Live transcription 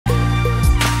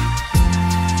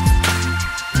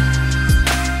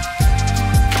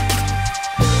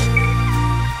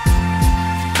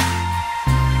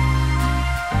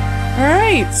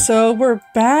Alright, so we're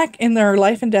back in their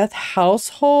life and death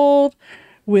household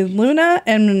with Luna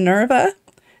and Minerva,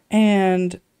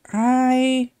 and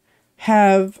I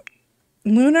have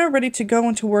Luna ready to go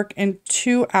into work in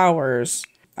 2 hours.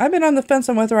 I've been on the fence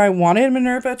on whether I wanted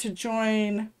Minerva to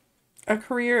join a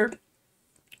career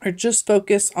or just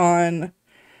focus on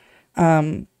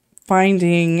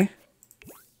finding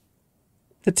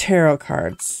the tarot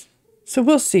cards. So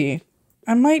we'll see.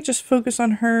 I might just focus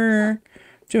on her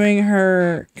doing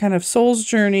her kind of soul's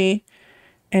journey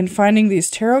and finding these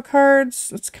tarot cards.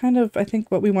 That's kind of, I think,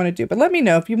 what we want to do. But let me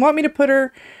know if you want me to put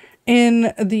her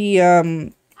in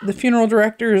the funeral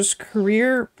director's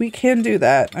career. We can do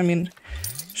that. I mean,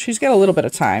 she's got a little bit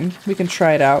of time. We can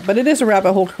try it out. But it is a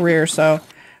rabbit hole career, so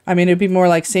I mean, it'd be more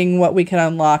like seeing what we can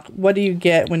unlock. What do you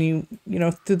get when you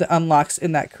through the unlocks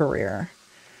in that career?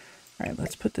 All right,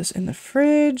 let's put this in the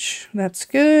fridge. That's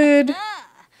good.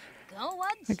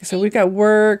 Like I said, we got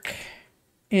work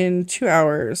in 2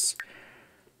 hours.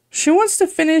 She wants to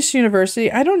finish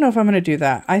university. I don't know if I'm going to do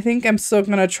that. I think I'm still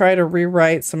going to try to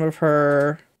rewrite some of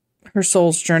her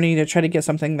soul's journey to try to get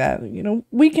something that,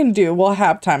 we can do. We'll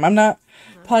have time. I'm not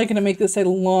probably going to make this a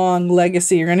long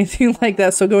legacy or anything like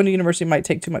that. So going to university might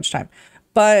take too much time.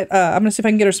 But I'm going to see if I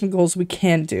can get her some goals we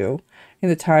can do in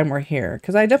the time we're here.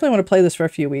 Because I definitely want to play this for a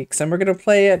few weeks. And we're going to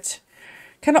play it,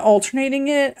 kind of alternating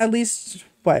it at least,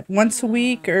 once a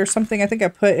week or something. I think I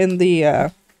put in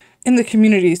the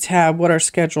community tab what our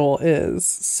schedule is.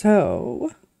 So,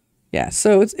 yeah.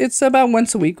 So it's about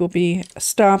once a week we'll be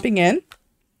stopping in.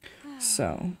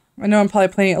 So, I know I'm probably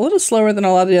playing a little slower than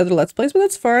a lot of the other Let's Plays, but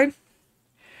that's fine.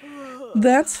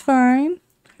 That's fine.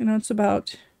 It's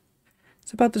about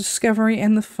the discovery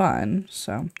and the fun.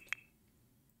 So,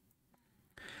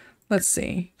 let's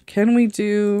see. Can we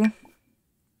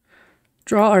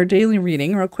draw our daily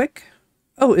reading real quick?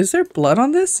 Oh, is there blood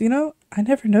on this? I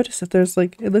never noticed that there's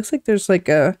it looks like there's like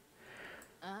a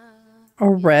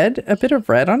bit of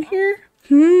red on here.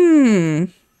 Oh,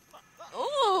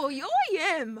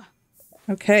 yoyim.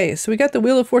 Okay, so we got the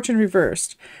Wheel of Fortune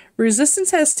reversed. Resistance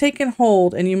has taken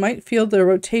hold and you might feel the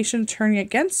rotation turning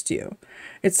against you.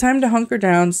 It's time to hunker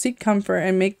down, seek comfort,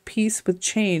 and make peace with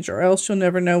change, or else you'll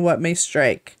never know what may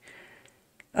strike.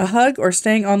 A hug or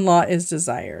staying on lot is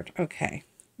desired. Okay.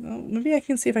 Well, maybe I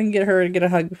can see if I can get her to get a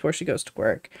hug before she goes to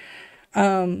work.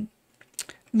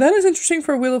 That is interesting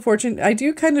for Wheel of Fortune. I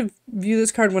do kind of view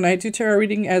this card when I do tarot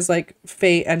reading as like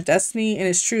fate and destiny. And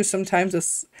it's true, sometimes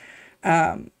it's,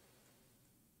 when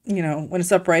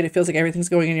it's upright, it feels like everything's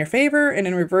going in your favor. And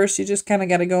in reverse, you just kind of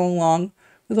got to go along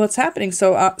with what's happening.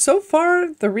 So, so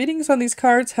far, the readings on these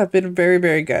cards have been very,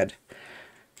 very good.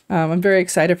 I'm very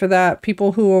excited for that.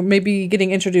 People who are maybe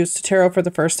getting introduced to tarot for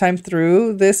the first time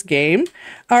through this game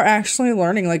are actually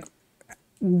learning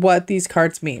what these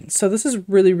cards mean. So this is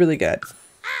really, really good.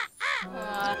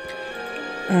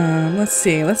 Let's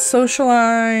see. Let's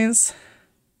socialize.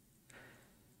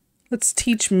 Let's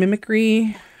teach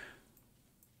mimicry.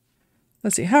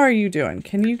 Let's see. How are you doing?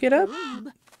 Can you get up?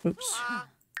 Oops.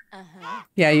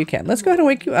 Yeah, you can. Let's go ahead and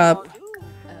wake you up.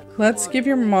 Let's give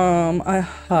your mom a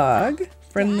hug.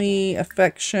 Friendly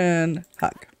affection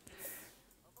hug.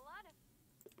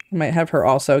 I might have her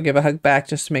also give a hug back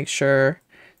just to make sure.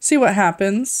 See what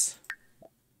happens.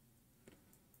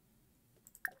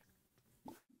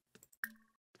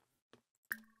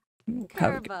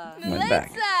 Hug went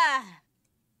back.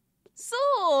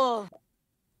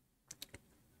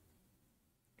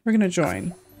 We're gonna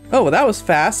join. Oh, that was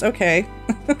fast. Okay.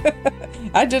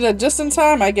 I did it just in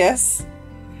time, I guess.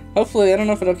 Hopefully, I don't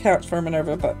know if it'll count for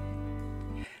Minerva, but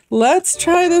let's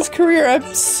try this career.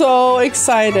 I'm so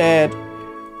excited.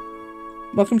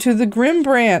 Welcome to the Grimm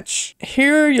branch.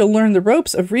 Here you'll learn the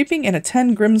ropes of reaping and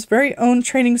attend Grimm's very own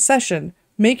training session.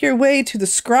 Make your way to the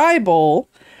Scry Bowl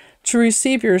to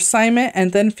receive your assignment,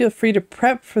 and then feel free to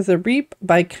prep for the reap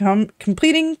by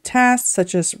completing tasks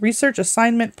such as research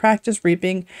assignment, practice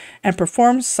reaping, and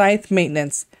perform scythe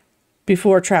maintenance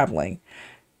before traveling.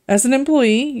 As an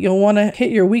employee, you'll want to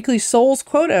hit your weekly souls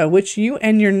quota, which you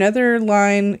and your nether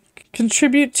line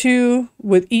contribute to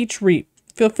with each reap.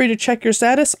 Feel free to check your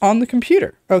status on the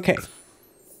computer. Okay.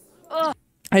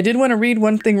 I did want to read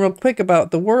one thing real quick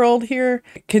about the world here.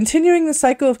 Continuing the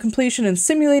cycle of completion and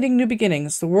simulating new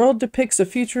beginnings, the world depicts a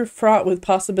future fraught with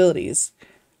possibilities.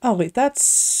 Oh, wait,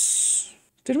 that's...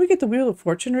 Did we get the Wheel of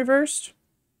Fortune reversed?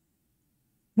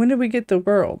 When did we get the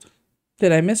world?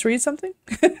 Did I misread something?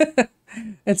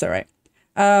 It's all right.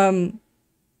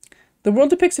 The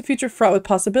world depicts a future fraught with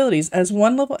possibilities. As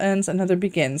one level ends, another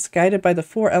begins. Guided by the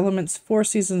 4 elements, 4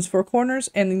 seasons, 4 corners,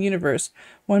 and the universe,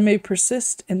 one may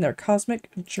persist in their cosmic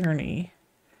journey.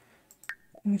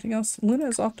 Anything else? Luna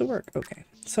is off to work. Okay.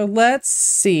 So let's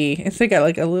see if they got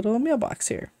like a little mailbox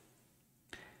here.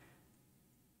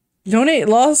 Donate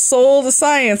lost soul to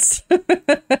science.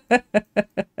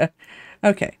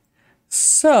 Okay.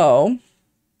 So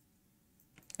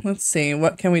let's see.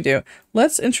 What can we do?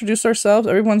 Let's introduce ourselves.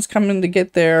 Everyone's coming to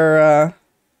get their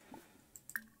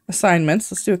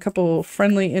assignments. Let's do a couple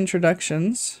friendly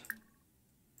introductions.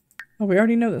 Oh, we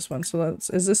already know this one. So let's,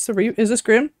 is this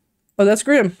Grim? Oh, that's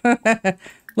Grim.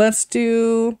 Let's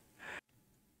get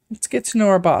to know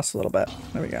our boss a little bit.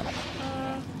 There we go.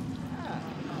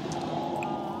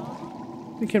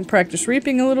 We can practice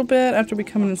reaping a little bit after we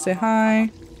come in and say hi.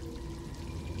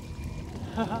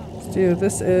 Let's do,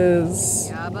 this is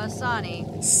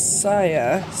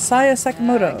Saya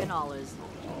Sakamoto.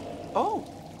 Oh.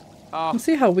 Let's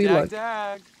see how we look.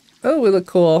 Dag. Oh, we look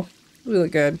cool. We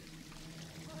look good.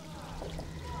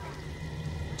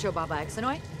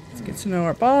 Let's get to know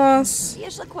our boss.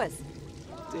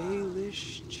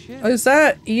 Dalish chip. Oh, is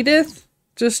that Edith?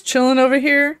 Just chilling over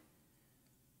here?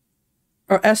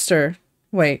 Or Esther?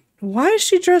 Wait, why is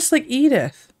she dressed like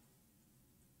Edith?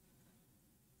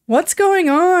 What's going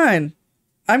on?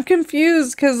 I'm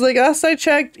confused because like last I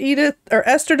checked, Edith or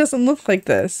Esther doesn't look like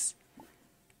this.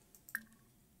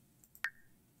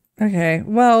 Okay,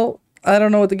 well, I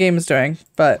don't know what the game is doing,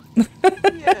 but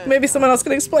maybe someone else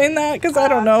can explain that because I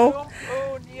don't know.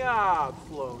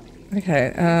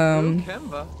 Okay,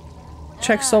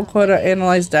 check soul quota,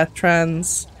 analyze death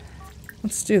trends.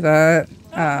 Let's do that.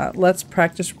 Let's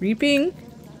practice reaping.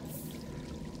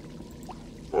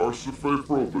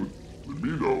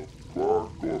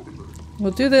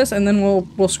 We'll do this and then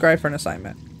we'll scribe for an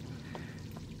assignment.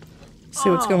 See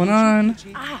what's going on.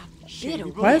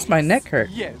 Why does my neck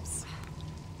hurt?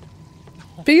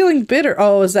 Feeling bitter.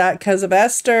 Oh, is that because of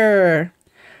Esther?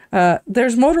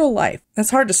 There's mortal life. That's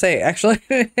hard to say, actually.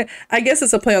 I guess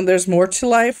it's a play on there's more to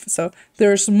life. So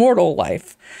there's mortal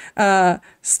life.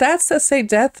 Stats that say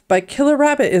death by killer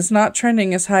rabbit is not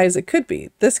trending as high as it could be.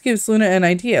 This gives Luna an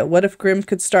idea. What if Grim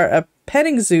could start a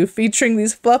petting zoo featuring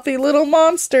these fluffy little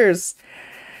monsters?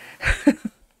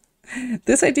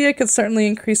 This idea could certainly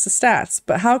increase the stats,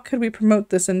 but how could we promote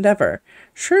this endeavor?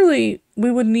 Surely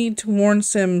we would need to warn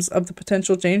Sims of the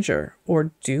potential danger,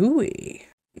 or do we?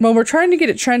 Well, we're trying to get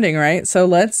it trending, right? So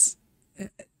let's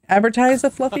advertise a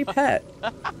fluffy pet.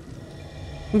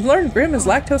 We've learned Grim is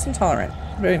lactose intolerant.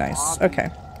 Very nice. Okay.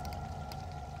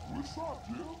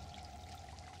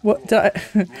 What did I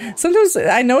sometimes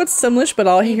I know it's Simlish, but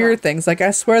I'll hear things like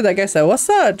I swear that guy said, "What's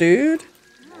up, dude?"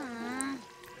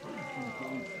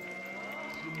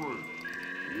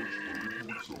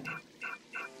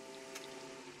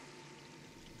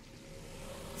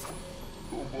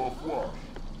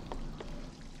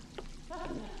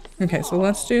 Okay, so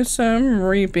let's do some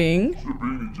reaping.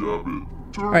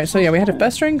 Alright, so yeah, we had a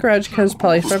festering grudge because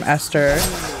probably from Esther.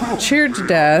 Cheered to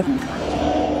death.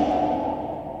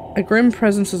 A grim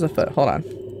presence is afoot. Hold on.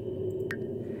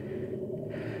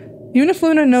 Even if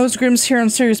Luna knows Grim's here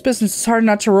on serious business, it's hard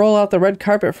not to roll out the red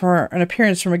carpet for an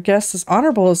appearance from a guest as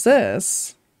honorable as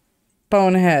this.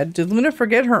 Bonehead. Did Luna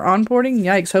forget her onboarding?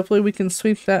 Yikes, hopefully we can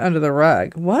sweep that under the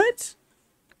rug. What?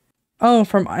 Oh,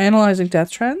 from analyzing death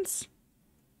trends?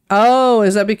 Oh,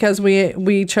 is that because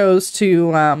we chose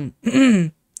to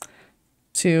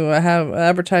to have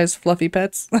advertised fluffy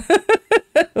pets?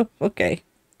 Okay.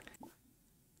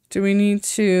 Do we need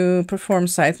to perform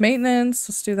scythe maintenance?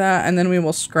 Let's do that, and then we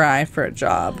will scry for a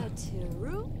job.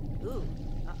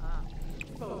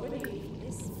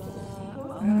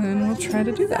 And then we'll try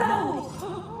to do that.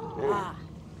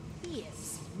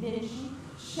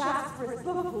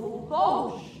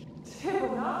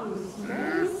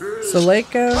 So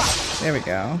lake goes. There we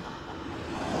go.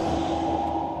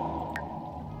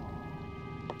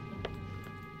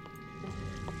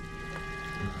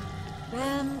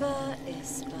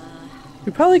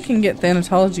 We probably can get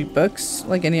thanatology books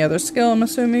like any other skill, I'm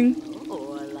assuming.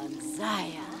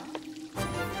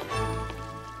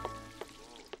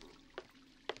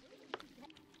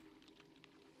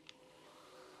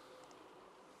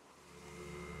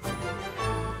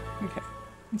 Okay,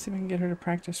 let's see if I can get her to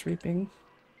practice reaping.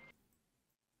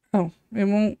 Oh, it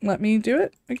won't let me do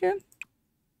it again?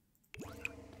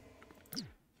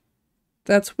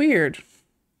 That's weird.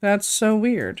 That's so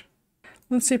weird.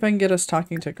 Let's see if I can get us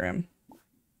talking to Grim.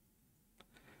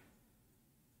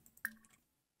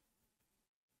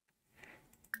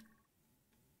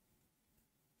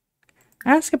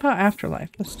 Ask about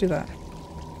afterlife. Let's do that.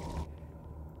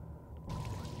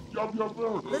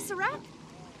 Lissarak?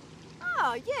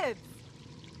 Oh, yeah.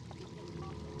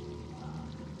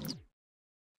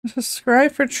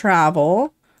 Subscribe for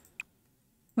travel.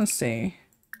 Let's see.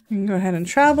 You can go ahead and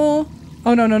travel.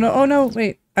 Oh, no, no, no. Oh, no.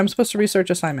 Wait. I'm supposed to research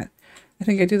assignment. I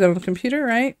think I do that on the computer,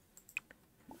 right?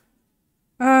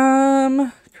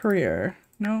 Career.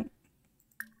 No.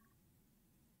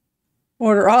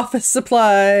 Order office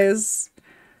supplies.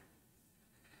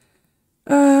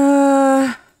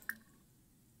 How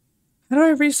do I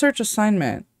research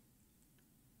assignment?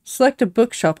 Select a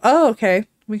bookshelf. Oh, okay.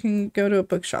 We can go to a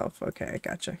bookshelf. Okay,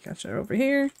 gotcha. Gotcha. Over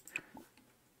here.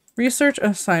 Research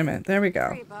assignment. There we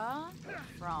go.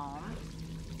 From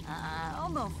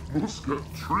almost. Musket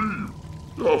tree,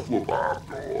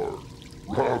 Deflabator,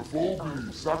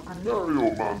 Radfobi,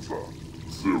 Sacunario Mansa,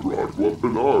 Sirach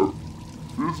Webinar,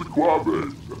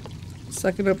 Physiquabe.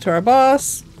 Suck it up to our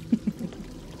boss.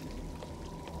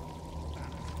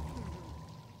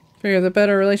 Figure the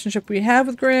better relationship we have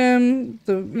with Grimm,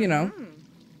 the, you know.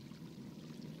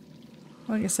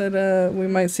 Like I said, we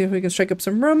might see if we can strike up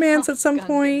some romance at some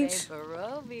point.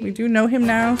 We do know him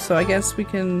now, so I guess we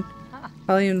can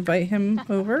probably invite him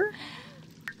over.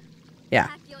 Yeah.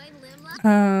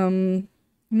 Let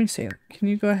me see. Can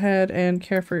you go ahead and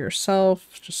care for yourself?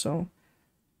 Just so.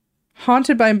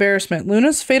 Haunted by embarrassment.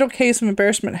 Luna's fatal case of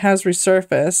embarrassment has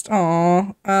resurfaced.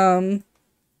 Aww.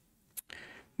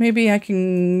 Maybe I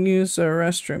can use a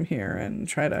restroom here and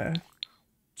try to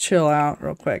chill out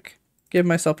real quick. Give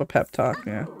myself a pep talk,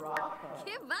 yeah.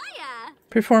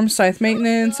 Perform scythe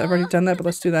maintenance. I've already done that, but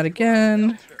let's do that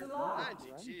again.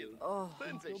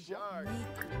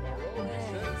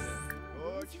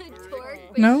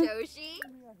 No?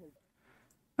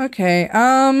 Okay,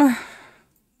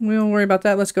 we'll worry about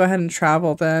that. Let's go ahead and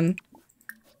travel then.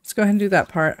 Let's go ahead and do that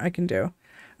part I can do.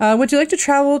 Would you like to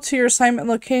travel to your assignment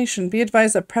location? Be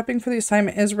advised that prepping for the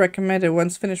assignment is recommended.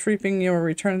 Once finished reaping, you will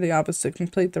return to the office to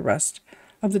complete the rest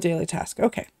of the daily task.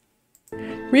 Okay.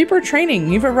 Reaper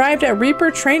training. You've arrived at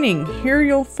Reaper training. Here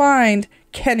you'll find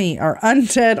Kenny, our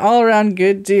undead all-around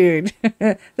good dude.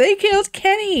 They killed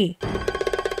Kenny!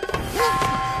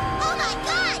 Oh my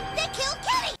god! They killed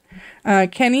Kenny!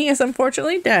 Kenny is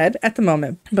unfortunately dead at the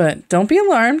moment, but don't be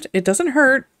alarmed. It doesn't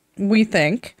hurt, we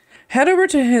think. Head over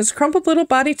to his crumpled little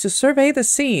body to survey the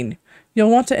scene.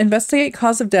 You'll want to investigate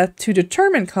cause of death to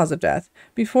determine cause of death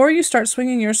before you start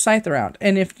swinging your scythe around.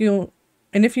 And if you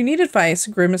need advice,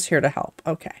 Grimm is here to help.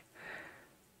 Okay.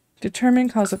 Determine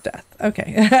cause of death.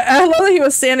 Okay. I love that he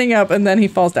was standing up and then he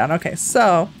falls down. Okay,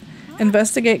 so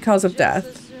investigate cause of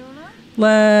death.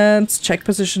 Let's check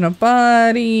position of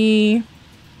body.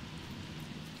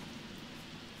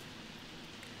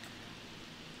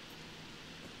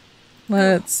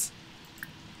 Let's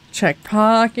check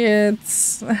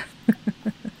pockets.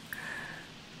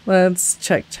 Let's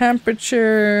check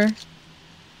temperature.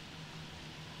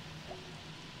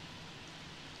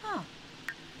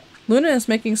 Luna is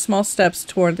making small steps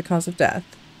toward the cause of death.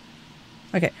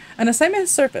 Okay, an assignment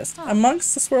has surfaced.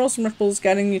 Amongst the swirls and ripples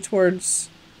guiding you towards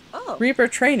Reaper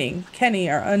training, Kenny,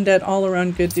 our undead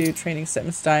all-around good dude training sim,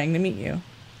 is dying to meet you.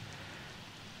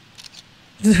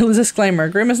 Disclaimer,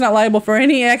 Grimm is not liable for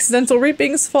any accidental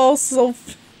reapings, false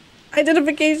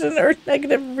identification, or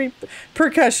negative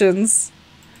repercussions.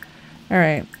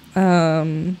 Alright,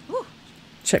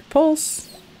 check pulse.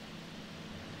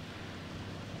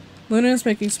 Luna is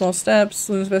making small steps.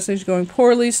 Luna's investigation is going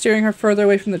poorly, steering her further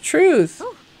away from the truth.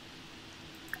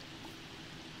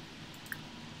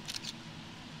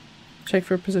 Check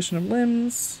for position of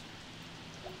limbs.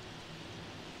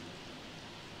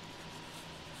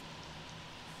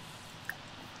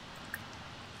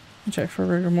 Check for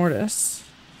rigor mortis.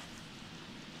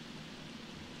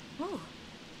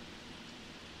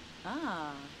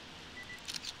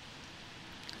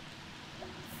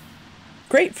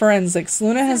 Great forensics.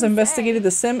 Luna has investigated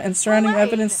the sim and surrounding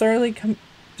evidence thoroughly.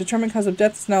 Determined cause of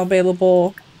death is now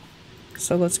available.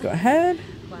 So let's go ahead.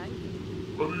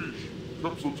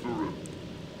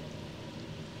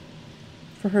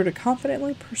 For her to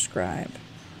confidently prescribe.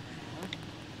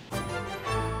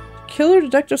 Killer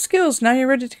deductive skills. Now you're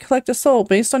ready to collect a soul.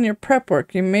 Based on your prep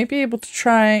work, you may be able to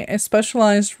try a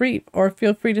specialized reap, or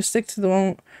feel free to stick to the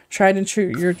one tried and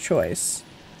true your choice.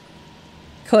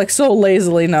 Collect soul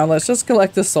lazily. Now let's just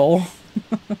collect the soul.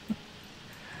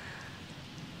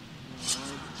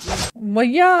 Well,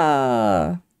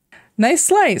 yeah. Nice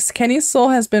slice. Kenny's soul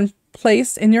has been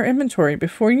placed in your inventory.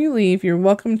 Before you leave, you're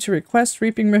welcome to request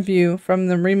reaping review from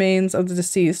the remains of the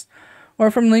deceased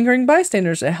or from lingering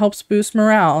bystanders. It helps boost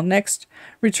morale. Next,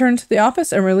 return to the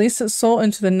office and release its soul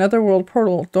into the netherworld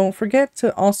portal. Don't forget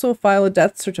to also file a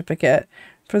death certificate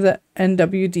for the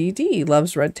NWDD.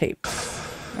 Loves red tape.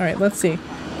 Alright, let's see.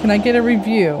 Can I get a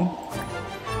review?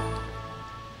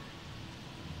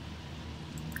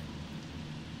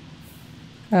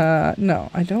 No,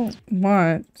 I don't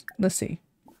want... Let's see.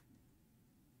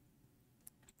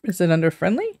 Is it under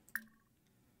friendly?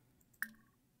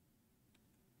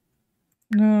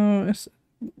 No, it's...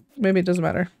 Maybe it doesn't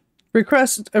matter.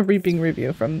 Request a reaping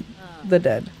review from the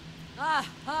dead.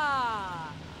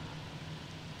 Aha!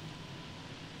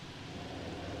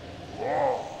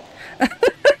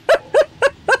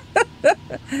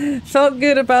 Felt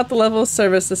good about the level of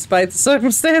service despite the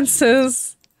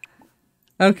circumstances.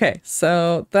 Okay,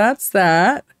 so that's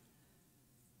that.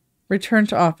 Return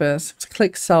to office.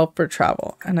 Click sell for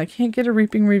travel. And I can't get a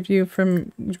reaping review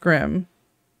from Grim.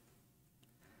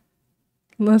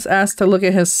 Let's ask to look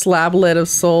at his slablet of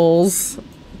souls.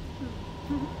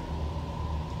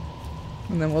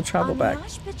 And then we'll travel back.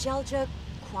 With the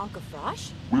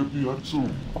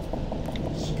Atsum,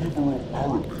 Skibber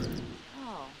Arabe.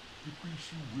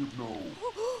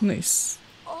 Nice.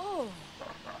 Oh.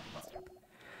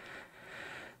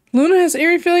 Luna has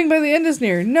eerie feeling by the end is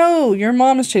near. No, your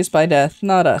mom is chased by death,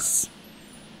 not us.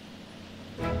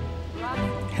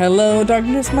 Hello,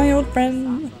 darkness, my old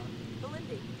friend.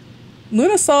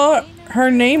 Luna saw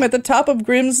her name at the top of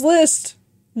Grimm's list.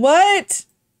 What?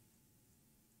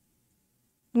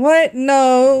 What?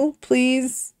 No,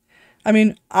 please. I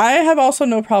mean, I have also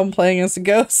no problem playing as a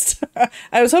ghost.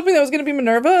 I was hoping that was going to be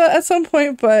Minerva at some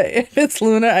point, but if it's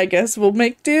Luna, I guess we'll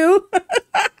make do.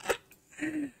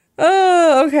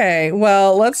 Oh, okay.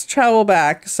 Well, let's travel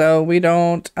back so we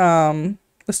don't,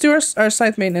 let's do our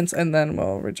scythe maintenance and then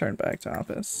we'll return back to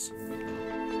office.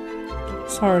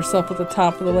 Saw herself at the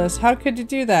top of the list. How could you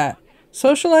do that?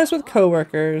 Socialize with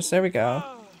coworkers. There we go.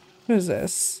 Who's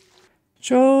this?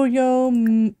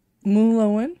 Joyo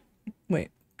Muloin?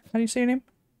 Wait, how do you say your name?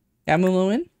 Yeah,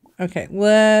 Muloin? Okay,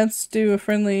 let's do a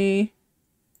friendly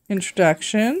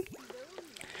introduction.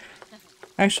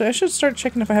 Actually, I should start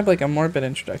checking if I have like a morbid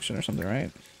introduction or something, right?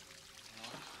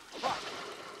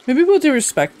 Maybe we'll do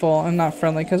respectful and not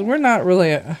friendly, because we're not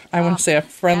really, I want to say a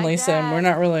friendly sim. We're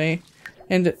not really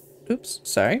into, oops,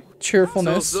 sorry,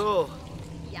 cheerfulness.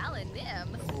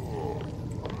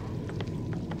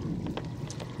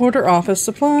 Order office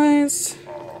supplies.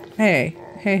 Hey.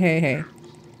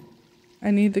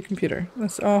 I need the computer.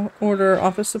 Let's order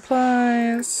office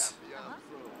supplies.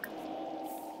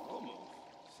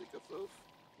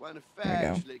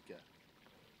 There we go.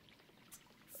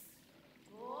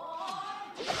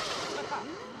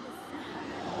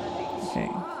 Okay.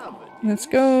 Let's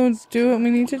go do what we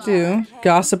need to do.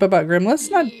 Gossip about Grim. Let's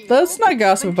not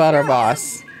gossip about our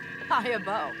boss.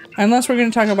 Unless we're going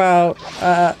to talk about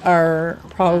our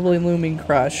probably looming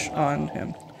crush on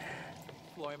him.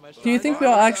 Do you think we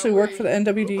all actually work for the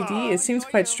NWDD? It seems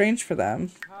quite strange for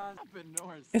them.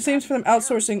 It seems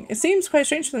quite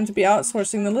strange for them to be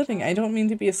outsourcing the living. I don't mean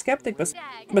to be a skeptic,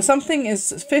 but something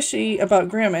is fishy about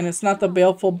Grim, and it's not the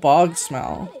baleful bog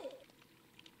smell.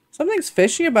 Something's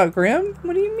fishy about Grim?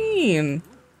 What do you mean?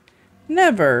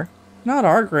 Never. Not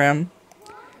our Grim.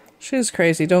 She's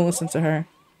crazy. Don't listen to her.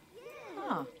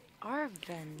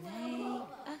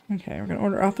 Okay, we're gonna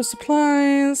order office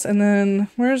supplies, and then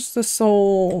where's the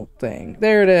soul thing?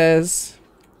 There it is.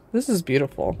 This is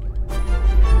beautiful.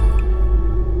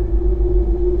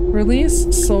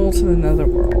 Release soul to the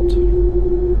netherworld.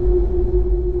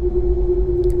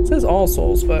 It says all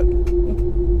souls, but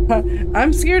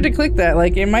I'm scared to click that.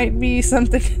 Like, it might be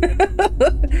something.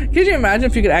 Could you imagine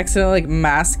if you could accidentally like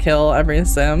mass kill every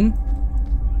sim?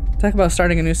 Talk about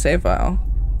starting a new save file.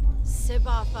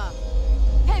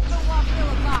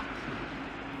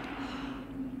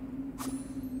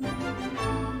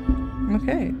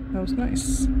 Okay, that was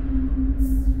nice.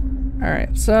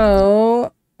 Alright,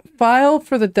 so file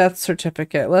for the death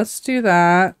certificate. Let's do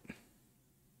that.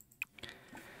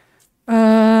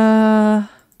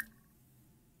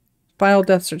 File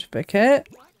death certificate.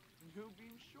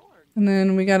 And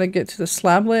then we gotta get to the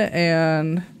slablet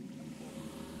and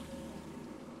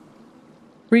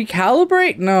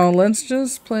recalibrate? No, let's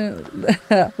just play.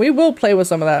 We will play with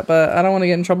some of that, but I don't want to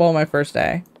get in trouble on my first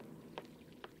day.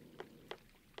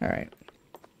 Alright.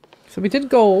 So we did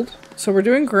gold. So we're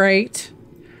doing great.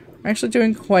 We're actually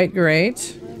doing quite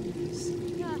great. I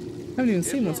haven't even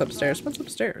seen what's upstairs. What's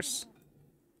upstairs?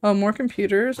 Oh, more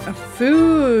computers.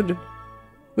 Food!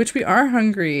 Which we are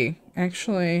hungry,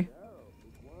 actually.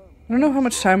 I don't know how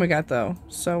much time we got, though.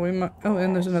 So we might... Oh,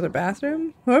 and there's another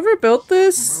bathroom? Whoever built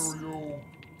this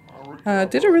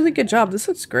did a really good job. This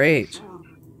looks great.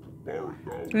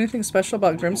 Anything special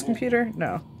about Grim's computer?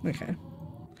 No. Okay.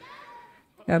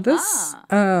 Yeah, this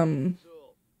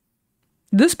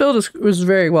this build was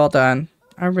very well done.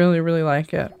 I really, really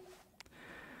like it.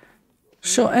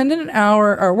 She'll end in an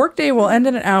hour. Our workday will end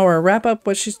in an hour. Wrap up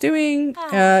what she's doing.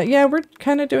 Yeah, we're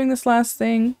kind of doing this last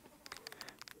thing.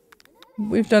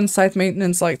 We've done scythe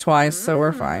maintenance like twice, so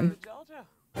we're fine.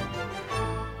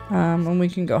 And we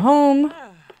can go home.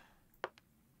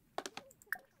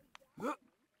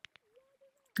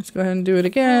 Let's go ahead and do it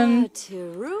again.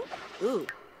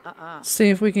 See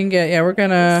if we can get, yeah, we're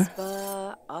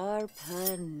gonna,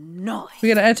 we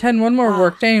gotta attend one more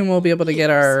workday and we'll be able to get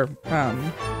our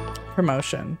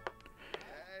promotion.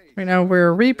 Right now we're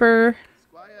a Reaper.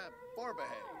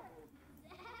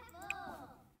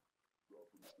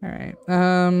 Alright,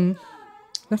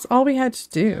 that's all we had to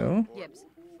do.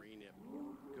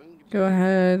 Go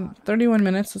ahead, 31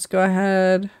 minutes, let's go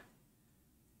ahead.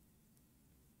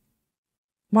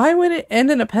 Why would it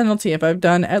end in a penalty if I've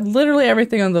done literally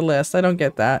everything on the list? I don't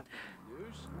get that.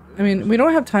 I mean, we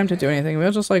don't have time to do anything.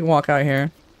 We'll just like walk out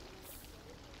here.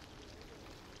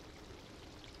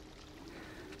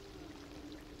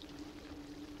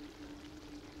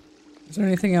 Is there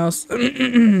anything else?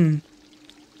 I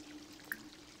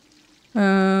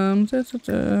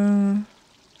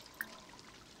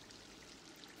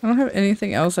don't have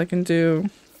anything else I can do.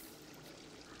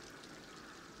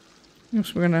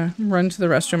 Oops, we're gonna run to the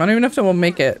restroom. I don't even know if we'll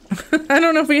make it. I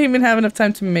don't know if we even have enough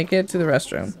time to make it to the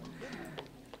restroom.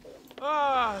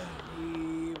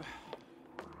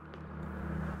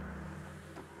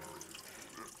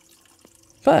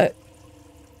 But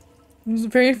it was a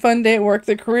very fun day at work.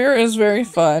 The career is very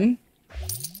fun.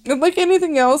 And like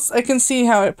anything else, I can see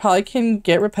how it probably can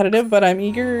get repetitive, but I'm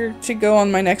eager to go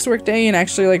on my next work day and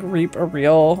actually like reap a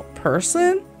real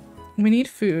person. We need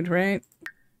food, right?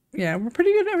 Yeah, we're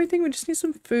pretty good at everything. We just need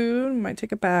some food. We might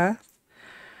take a bath.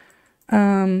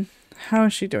 How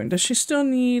is she doing? Does she still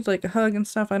need like a hug and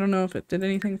stuff? I don't know if it did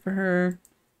anything for her.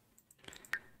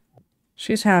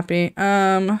 She's happy.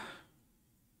 Yeah.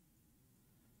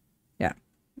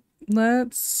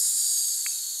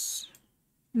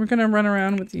 We're gonna run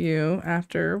around with you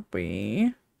after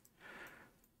we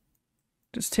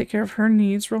just take care of her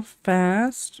needs real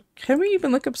fast. Can we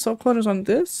even look up soul quotas on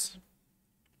this?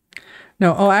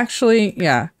 No, oh, actually,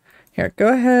 yeah. Here, go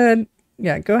ahead.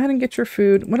 Yeah, go ahead and get your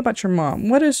food. What about your mom?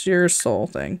 What is your soul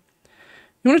thing?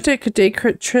 You want to take a day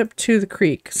trip to the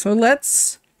creek. So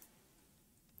let's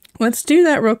do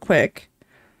that real quick.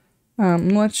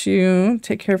 Let you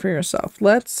take care of yourself.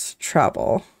 Let's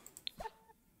travel.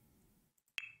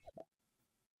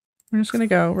 We're just gonna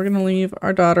go. We're gonna leave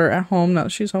our daughter at home now that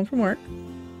she's home from work.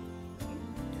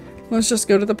 Let's just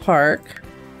go to the park.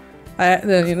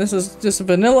 This is just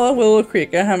vanilla Willow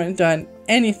Creek. I haven't done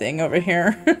anything over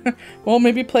here. We'll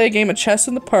maybe play a game of chess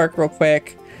in the park real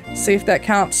quick. See if that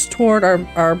counts toward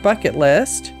our bucket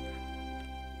list.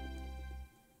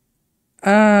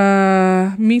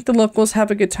 Meet the locals, have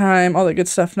a good time, all that good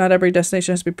stuff. Not every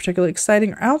destination has to be particularly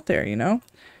exciting or out there, you know?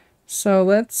 So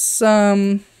let's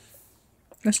join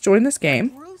this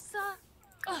game.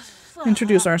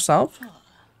 Introduce ourselves.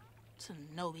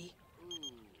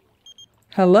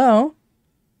 Hello.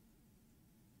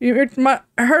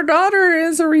 Her daughter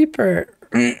is a Reaper.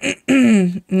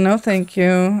 No, thank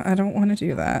you. I don't want to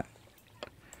do that.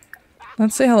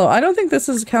 Let's say hello. I don't think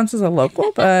this counts as a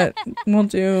local, but we'll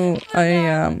do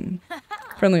a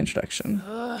friendly introduction.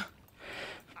 I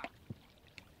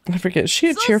forget. Is she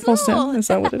a cheerful sim? Is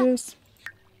that what it is?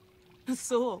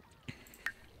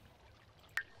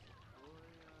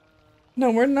 No,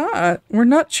 we're not. We're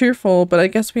not cheerful, but I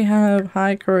guess we have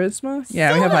high charisma.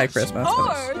 Yeah, we have high charisma. That's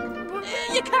what it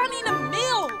is. You can't eat a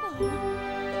meal.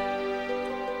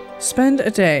 Spend a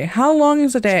day. How long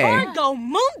is a day?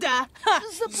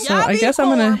 So I guess I'm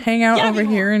gonna hang out over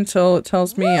here until it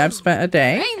tells me I've spent a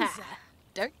day.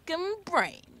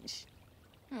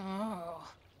 Oh,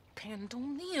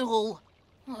 Pandonil.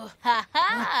 Ha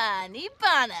ha,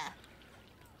 Nibana.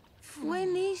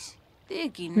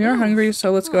 We are hungry,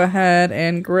 so let's go ahead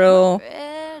and grill.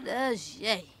 Is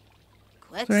there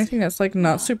anything that's like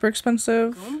not super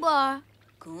expensive?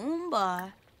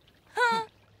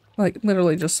 Like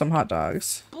literally just some hot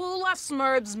dogs.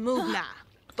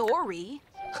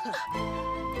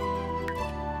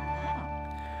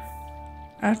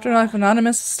 Afterlife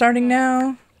Anonymous is starting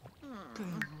now.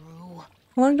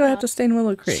 How long do I have to stay in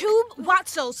Willow Creek?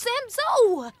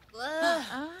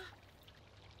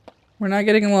 We're not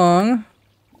getting along.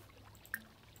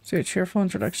 Let's do a cheerful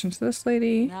introduction to this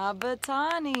lady. So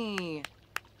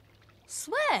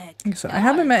I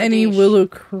haven't met any Willow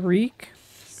Creek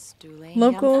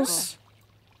locals,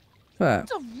 but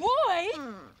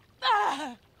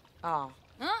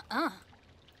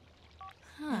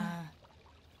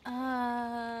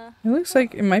it looks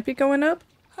like it might be going up.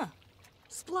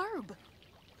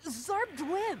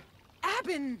 Zarbdwib.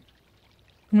 Abin.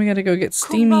 We gotta go get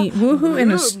steamy woohoo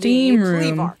in a steam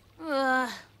room. Oh.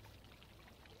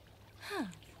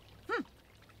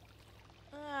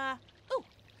 Ha.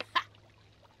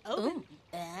 Oh.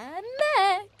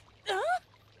 Mac.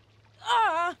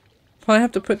 Probably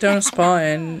have to put down a spa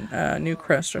in New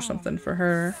Crest or something for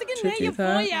her to do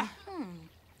that.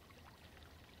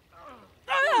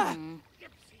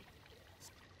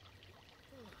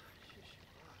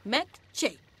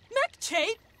 Mechchate.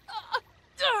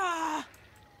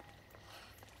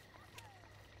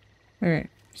 Alright,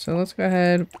 so let's go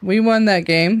ahead. We won that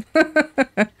game.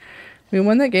 We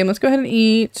won that game. Let's go ahead and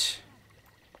eat.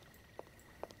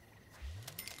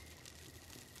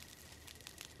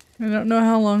 I don't know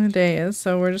how long the day is,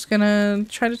 so we're just gonna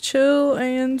try to chill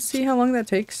and see how long that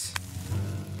takes.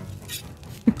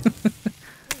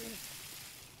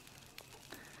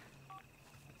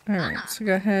 Alright, so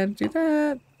go ahead, do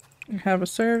that. You have a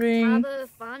serving.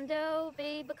 Fondo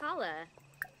be Bacala.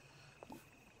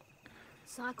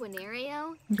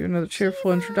 Saquinario. Do another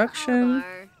cheerful introduction.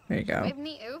 There you go.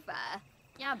 Wibni Ufa.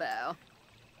 Yabo.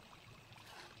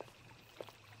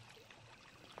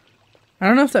 I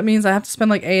don't know if that means I have to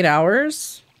spend like 8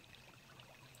 hours.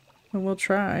 But we'll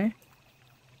try.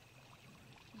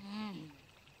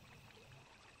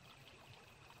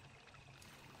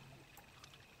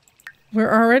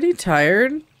 We're already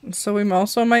tired, so we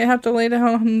also might have to lay down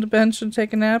on the bench and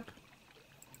take a nap.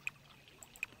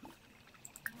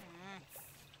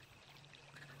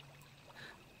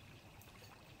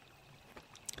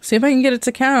 See if I can get it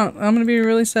to count. I'm gonna be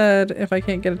really sad if I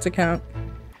can't get it to count.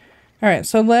 Alright,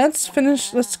 so let's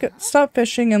finish, stop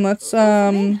fishing and let's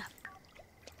go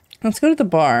to the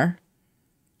bar.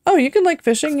 Oh, you can like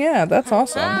fishing? Yeah, that's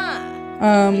awesome.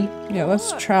 Yeah,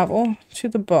 let's travel to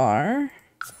the bar.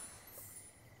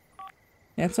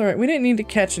 Yeah, it's alright. We didn't need to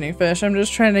catch any fish. I'm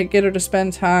just trying to get her to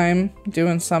spend time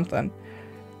doing something.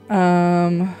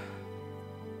 Yeah,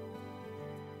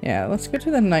 let's go to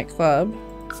the nightclub.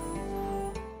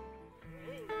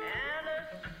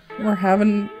 We're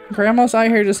having... Grandma's out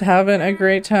here just having a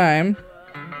great time.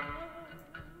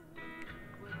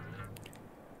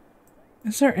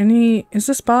 Is there any... Is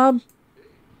this Bob?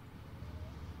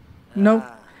 Nope.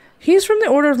 He's from the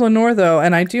Order of Lenore, though,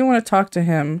 and I do want to talk to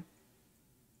him.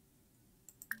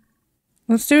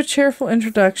 Let's do a cheerful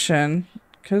introduction,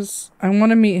 because I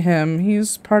want to meet him.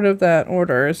 He's part of that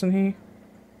order, isn't he?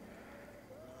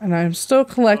 And I'm still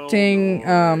collecting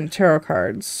tarot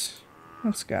cards.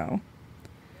 Let's go.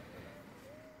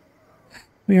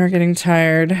 We are getting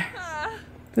tired.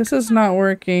 This is not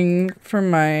working for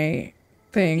my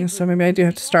thing, so maybe I do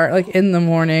have to start like in the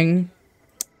morning.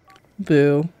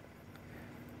 Boo.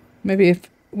 Maybe if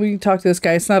we talk to this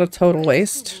guy, it's not a total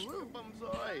waste.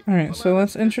 Alright, so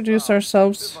let's introduce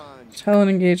ourselves, tell an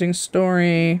engaging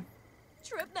story.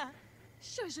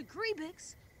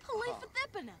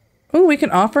 Oh, we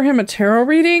can offer him a tarot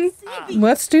reading?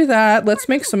 Let's do that. Let's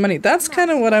make some money. That's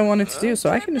kind of what I wanted to do, so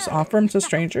I can just offer him to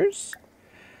strangers.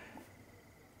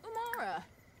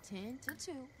 10 to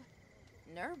 2.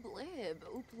 Nerblib,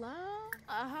 oopla.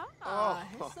 Aha,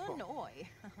 Hisanoy.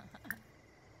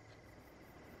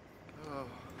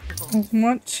 I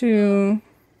want to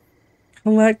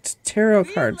collect tarot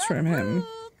cards from him.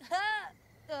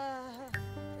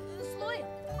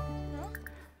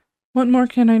 What more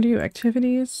can I do?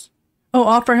 Activities? Oh,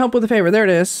 offer help with a favor. There it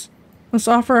is. Let's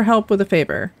offer help with a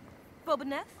favor.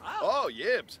 Oh,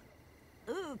 yibs.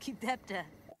 Ooh, keep that.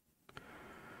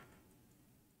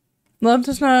 Love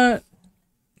does not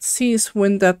cease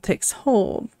when death takes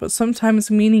hold, but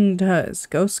sometimes meaning does.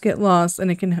 Ghosts get lost,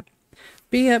 and it can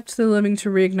be up to the living to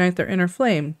reignite their inner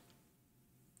flame.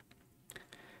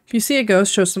 If you see a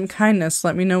ghost, show some kindness.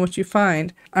 Let me know what you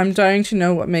find. I'm dying to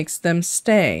know what makes them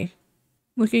stay.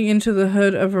 Looking into the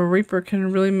hood of a reaper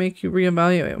can really make you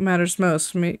reevaluate what matters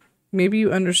most. Maybe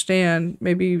you understand,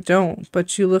 maybe you don't,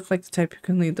 but you look like the type who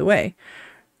can lead the way.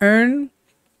 Earn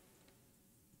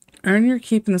your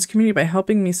keep in this community by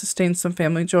helping me sustain some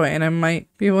family joy, and I might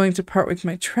be willing to part with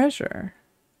my treasure.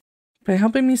 By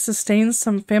helping me sustain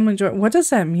some family joy, what does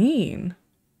that mean?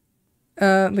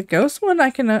 The ghost one,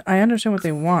 I understand what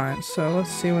they want, so let's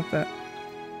see what that...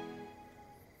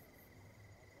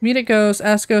 Meet a ghost,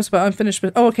 ask ghost about unfinished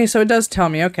business. Oh, okay, so it does tell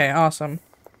me. Okay, awesome.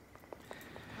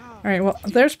 Alright, well,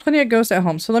 there's plenty of ghosts at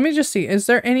home, so let me just see. Is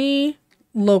there any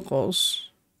locals?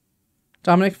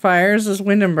 Dominic Fires is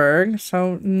Windenburg,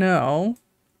 so no.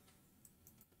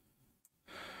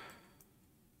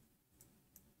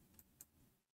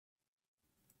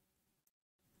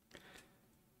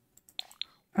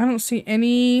 I don't see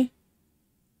any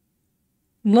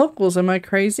locals. Am I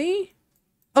crazy?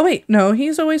 Oh wait, no,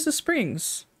 he's Oasis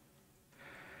Springs.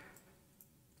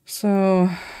 So,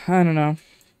 I don't know.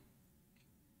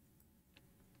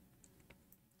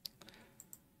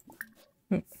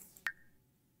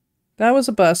 That was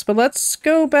a bus, but let's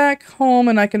go back home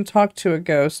and I can talk to a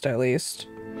ghost at least.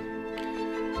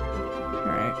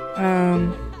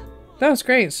 Alright, that was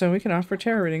great, so we can offer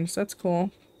tarot readings. That's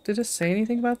cool. Did it say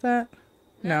anything about that?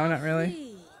 No, not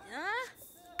really.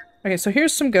 Okay, so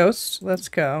here's some ghosts. Let's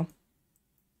go.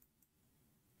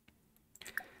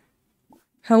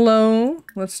 Hello.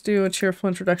 Let's do a cheerful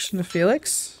introduction to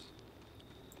Felix.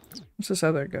 What's this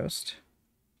other ghost?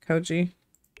 Koji.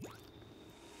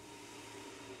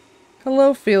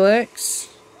 Hello, Felix.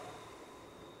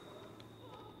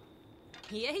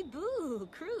 Yay, boo,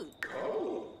 crude.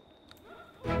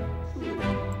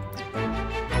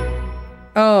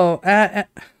 Oh, I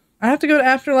have to go to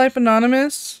Afterlife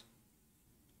Anonymous?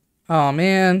 Oh,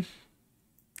 man.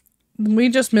 We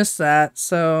just missed that,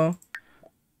 so...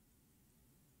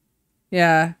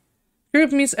 Yeah.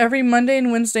 Group meets every Monday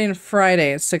and Wednesday and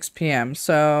Friday at 6 p.m.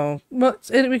 So, well,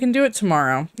 we can do it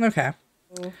tomorrow. Okay.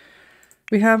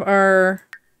 We have our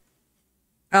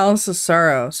Alice's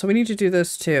Sorrow, so we need to do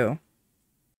this too.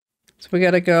 So we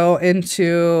gotta go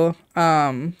into,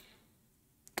 the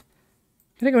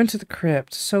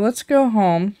crypt. So let's go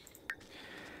home.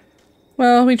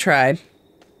 Well, we tried.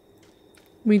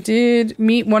 We did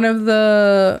meet one of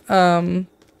the,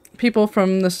 people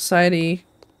from the society,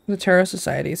 the Tarot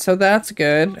Society, so that's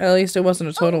good. At least it wasn't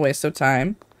a total waste of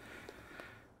time.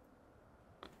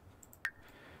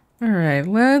 Alright,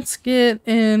 let's get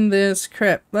in this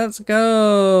crypt. Let's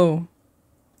go!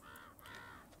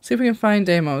 See if we can find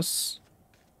Deimos.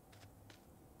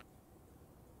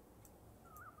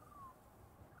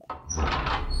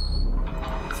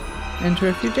 Enter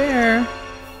if you dare.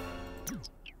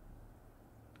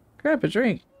 Grab a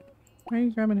drink. Why are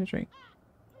you grabbing a drink?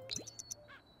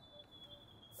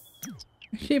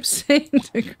 I keep saying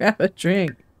to grab a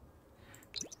drink.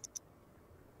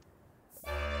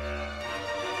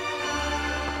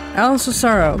 Alice of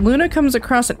Sorrow. Luna comes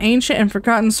across an ancient and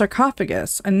forgotten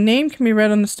sarcophagus. A name can be read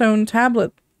on the stone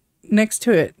tablet next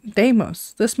to it.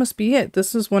 Deimos. This must be it.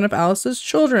 This is one of Alice's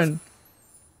children.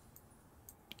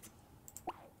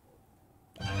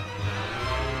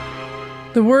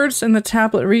 The words in the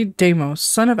tablet read, Deimos,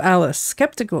 son of Alice,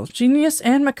 skeptical, genius,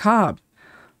 and macabre.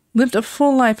 Lived a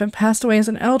full life and passed away as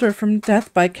an elder from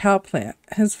death by cowplant.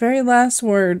 His very last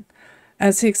word,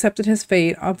 as he accepted his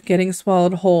fate of getting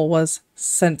swallowed whole, was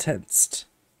sentenced.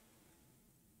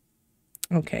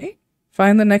 Okay.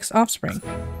 Find the next offspring.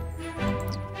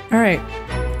 Alright.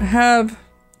 I have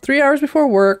 3 hours before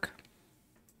work.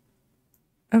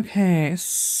 Okay,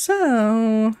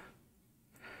 so...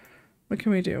 what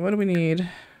can we do? What do we need?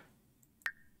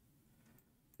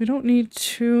 We don't need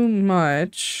too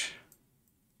much.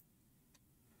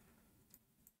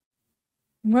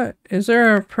 What? Is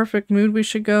there a perfect mood we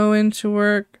should go into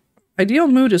work? Ideal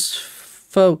mood is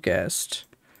focused.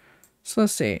 So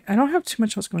let's see. I don't have too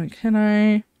much else going. Can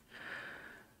I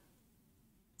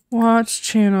watch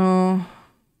channel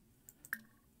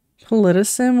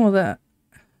Politisim? Will that...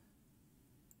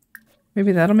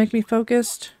 maybe that'll make me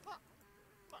focused?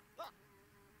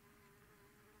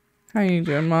 How you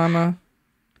doing, Mama?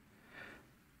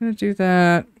 I'm gonna do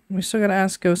that. We still gotta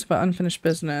ask Ghost about unfinished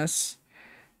business.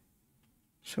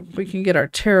 So we can get our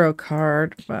tarot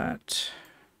card, but...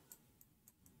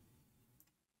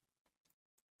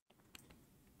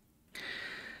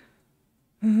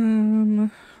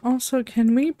 also,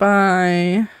 can we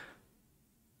buy...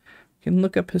 we can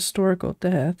look up historical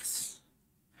deaths.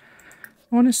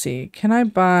 I want to see. Can I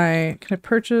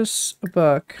purchase a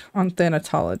book on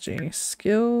thanatology?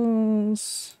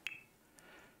 Skills...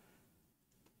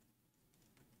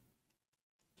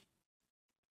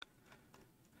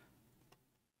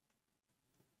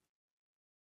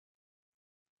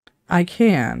 I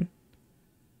can.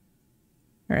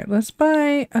 Alright, let's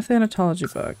buy a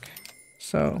thanatology book.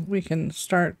 So we can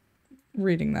start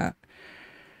reading that.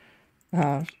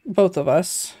 Both of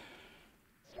us.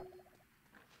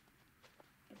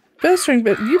 Festering,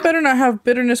 but you better not have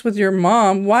bitterness with your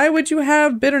mom. Why would you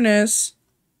have bitterness?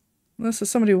 Unless there's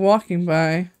somebody walking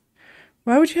by.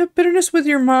 Why would you have bitterness with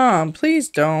your mom? Please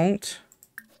don't.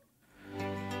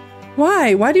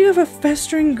 Why? Why do you have a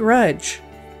festering grudge?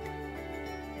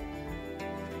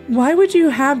 Why would you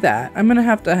have that? I'm gonna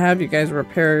have to have you guys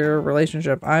repair your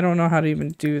relationship. I don't know how to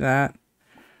even do that.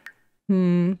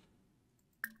 Vent,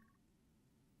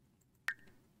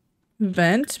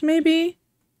 maybe?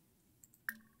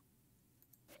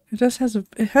 It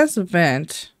has a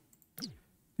vent.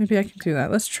 Maybe I can do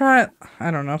that. Let's try it. I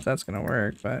don't know if that's gonna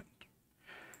work, but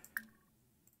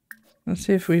Let's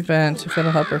see if we vent, if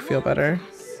it'll help her feel better.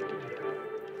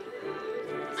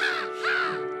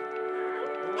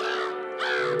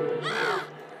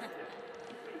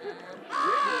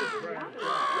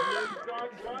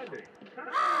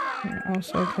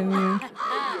 Also, can you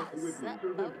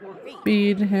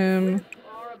feed him?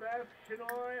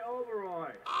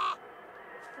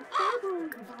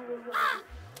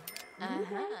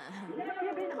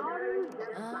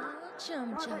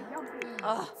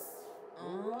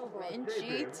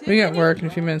 We got work in a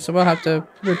few minutes, so we'll have to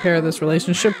repair this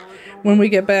relationship when we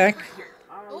get back.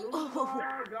 I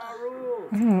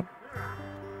don't know.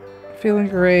 Feeling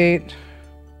great.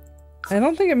 I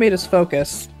don't think it made us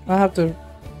focus. I'll have to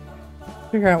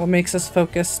figure out what makes us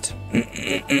focused.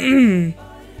 I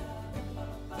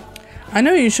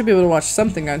know you should be able to watch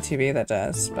something on TV that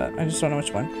does, but I just don't know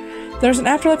which one. There's an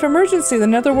afterlife emergency. The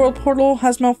netherworld portal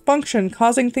has malfunctioned,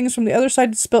 causing things from the other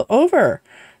side to spill over.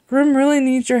 Grim really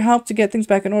needs your help to get things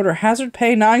back in order. Hazard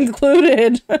pay not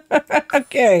included.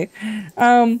 Okay.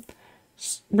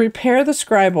 Repair the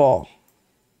scribble.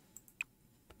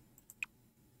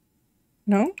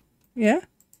 No? Yeah?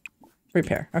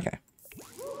 Repair. Okay.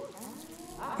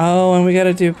 Oh, and we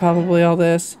gotta do probably all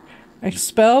this.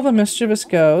 Expel the mischievous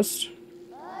ghost.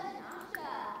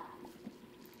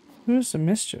 Who's the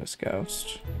mischievous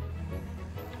ghost?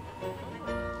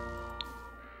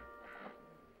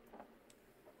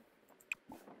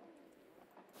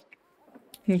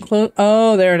 Include.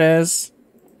 Oh, there it is.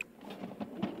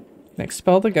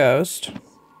 Expel the ghost.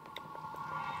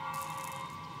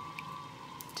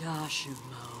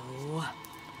 Dashimo.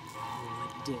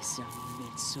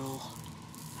 Disamitsu.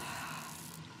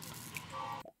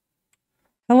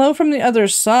 Hello from the other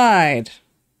side.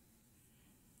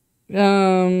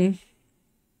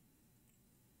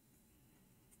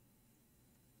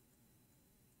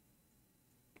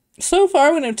 So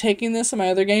far when I'm taking this in my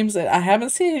other games, I haven't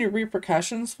seen any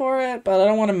repercussions for it, but I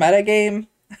don't want to metagame.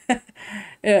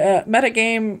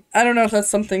 Metagame, I don't know if that's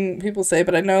something people say,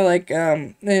 but I know like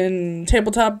in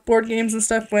tabletop board games and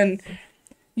stuff, when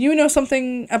you know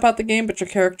something about the game but your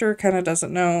character kind of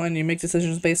doesn't know and you make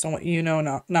decisions based on what you know,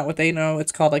 not what they know,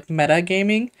 it's called like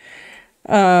metagaming.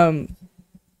 So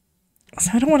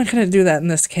I don't want to kind of do that in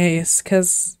this case,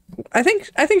 because I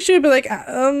think she would be like,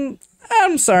 I'm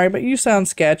sorry, but you sound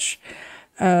sketch.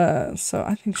 So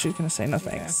I think she's gonna say no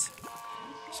thanks.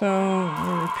 So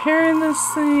we're repairing this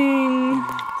thing.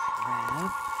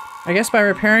 I guess by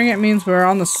repairing it means we're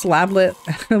on the slablet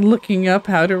looking up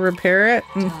how to repair it.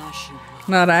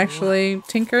 Not actually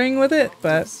tinkering with it,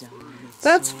 but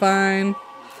that's fine.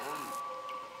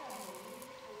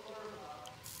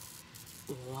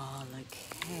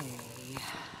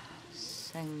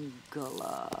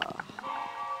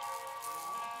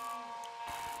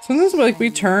 Sometimes like we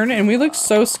turn and we look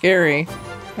so scary.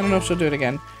 I don't know if she'll do it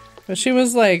again, but she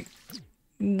was like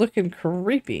looking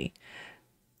creepy.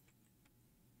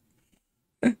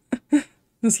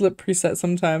 This lip preset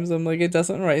sometimes I'm like it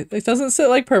doesn't sit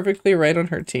like perfectly right on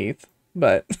her teeth,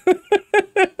 but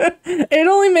it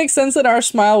only makes sense that our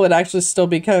smile would actually still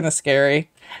be kind of scary.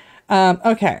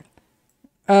 Okay.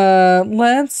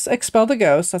 Let's expel the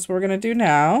ghost. That's what we're gonna do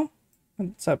now.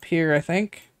 It's up here, I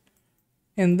think.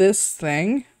 In this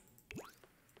thing.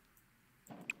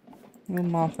 We'll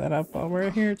mop that up while we're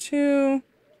here too.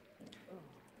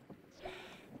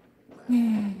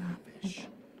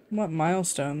 What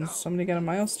milestones? Somebody got a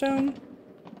milestone?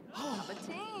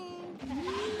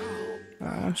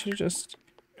 Why don't you just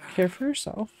care for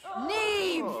yourself?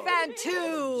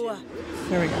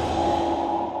 There we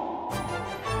go.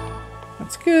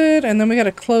 That's good. And then we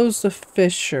gotta close the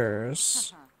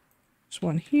fissures. There's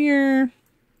one here.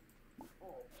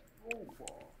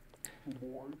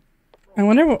 I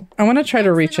want to try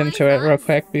to reach into it real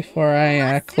quick before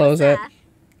I close it.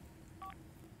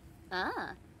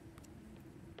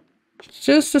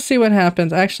 Just to see what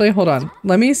happens. Actually, hold on.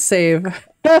 Let me save.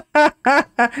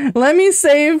 Let me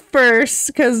save first,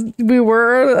 because we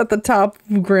were at the top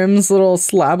of Grimm's little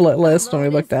slablet list when we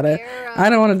looked at it. I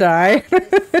don't want to die.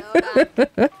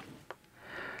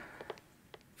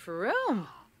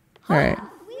 Alright.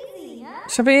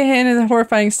 Somebody handed the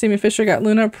horrifying steamy fisher got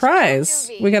Luna a prize.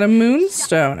 We got a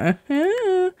moonstone.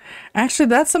 Actually,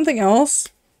 that's something else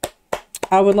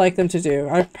I would like them to do.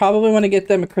 I probably want to get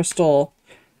them a crystal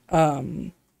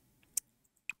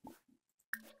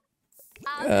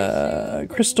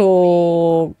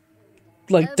crystal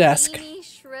like desk.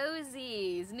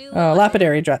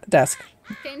 Lapidary desk.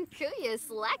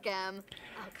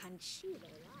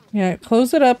 Yeah,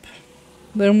 close it up.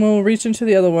 Then we'll reach into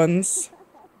the other ones.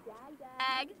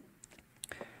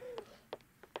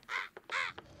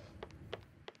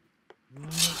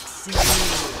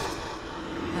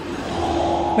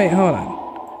 Wait, hold on.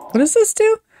 What does this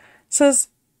do? It says,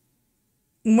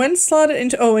 when slotted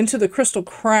into the crystal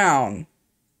crown,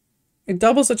 it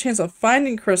doubles the chance of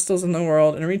finding crystals in the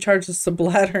world and recharges the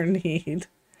bladder need.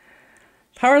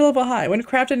 Power level high. When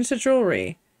crafted into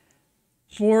jewelry.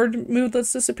 Ward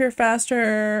moodlets disappear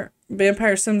faster.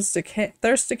 Vampire Sims decay.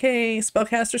 Thirst decay.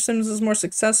 Spellcaster Sims is more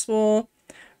successful.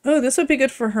 Oh, this would be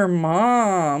good for her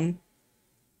mom.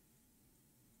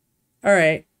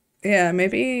 Alright. Yeah,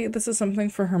 maybe this is something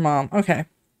for her mom. Okay.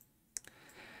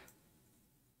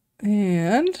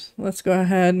 And let's go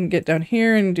ahead and get down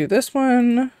here and do this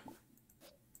one.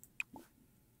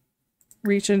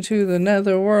 Reach into the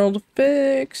netherworld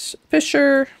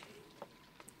fisher.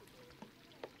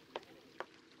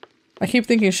 I keep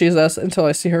thinking she's us until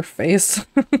I see her face.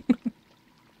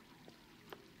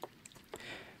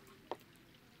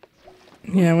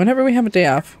 Yeah, whenever we have a day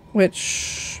off,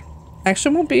 which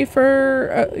actually won't be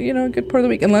for, you know, a good part of the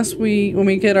week, unless when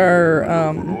we get our,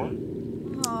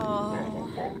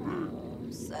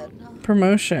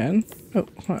 promotion. Oh,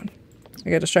 hold on.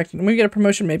 I got distracted. When we get a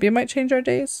promotion, maybe it might change our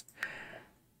days.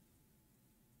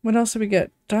 What else did we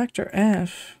get? Dr.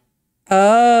 F.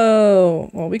 Oh,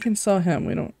 well, we can sell him.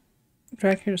 We don't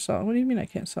drag here to sell. What do you mean I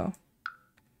can't sell?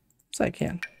 Yes, I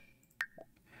can.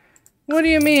 What do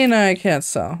you mean I can't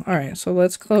sell? Alright, so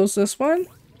let's close this one.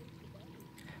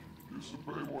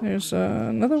 There's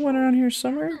another one around here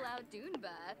somewhere.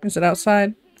 Is it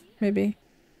outside? Maybe.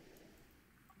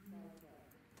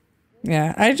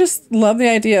 Yeah, I just love the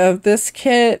idea of this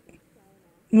kit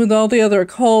with all the other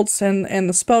occults and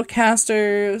the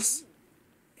spellcasters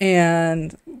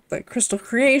and like crystal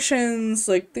creations.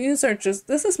 Like, these are just,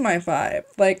 this is my vibe.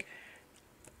 Like,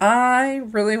 I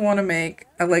really want to make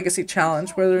a legacy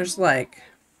challenge where there's like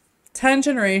 10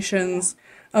 generations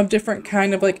of different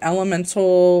kind of like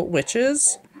elemental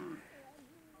witches.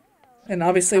 And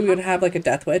obviously we would have like a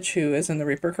death witch who is in the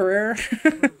Reaper career.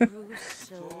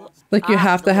 Like, you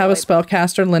have to have a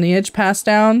spellcaster lineage passed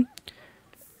down.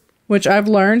 Which I've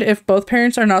learned, if both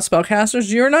parents are not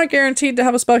spellcasters, you're not guaranteed to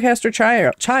have a spellcaster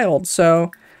child.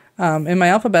 So, in my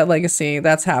alphabet legacy,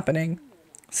 that's happening.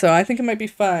 So I think it might be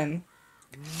fun.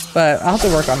 But I'll have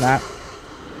to work on that.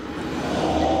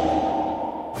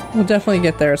 We'll definitely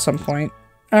get there at some point.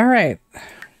 Alright.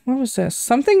 What was this?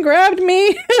 Something grabbed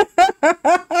me!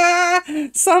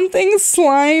 Something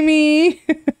slimy!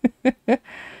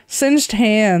 Singed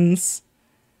hands.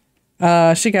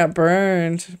 She got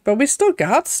burned. But we still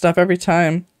got stuff every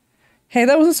time. Hey,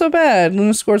 that wasn't so bad.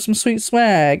 Luna scored some sweet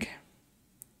swag.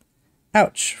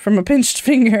 Ouch. From a pinched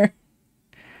finger.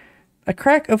 A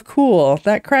crack of cool.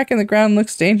 That crack in the ground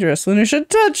looks dangerous. Luna should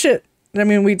touch it. I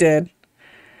mean, we did.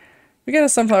 We got a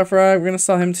sunflower frog. We're gonna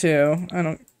sell him too. I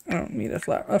don't need a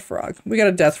frog. We got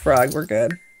a death frog. We're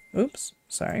good. Oops.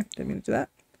 Sorry. Didn't mean to do that.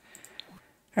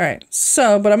 Alright.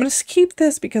 So, but I'm gonna keep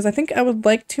this because I think I would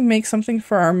like to make something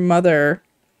for our mother.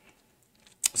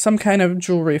 Some kind of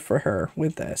jewelry for her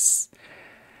with this.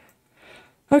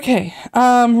 Okay,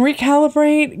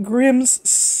 recalibrate Grimm's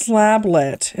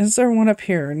slablet. Is there one up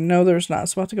here? No, there's not.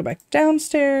 So we'll have to go back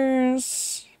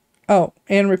downstairs. Oh,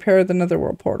 and repair the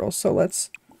netherworld portal. So let's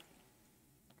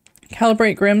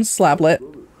calibrate Grimm's slablet,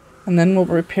 and then we'll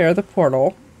repair the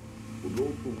portal.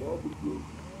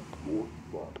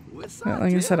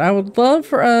 Like I said, I would love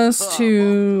for us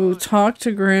to talk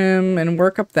to Grimm and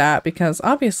work up that, because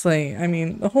obviously, I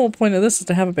mean, the whole point of this is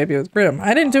to have a baby with Grimm.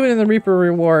 I didn't do it in the Reaper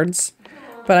rewards.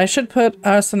 But I should put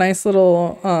us a nice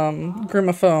little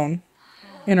Grimmophone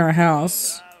in our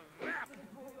house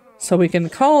so we can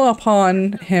call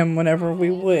upon him whenever we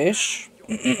wish.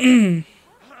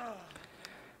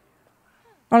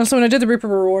 Honestly, when I did the Reaper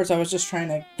rewards, I was just trying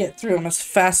to get through them as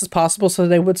fast as possible so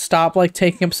they would stop like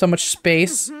taking up so much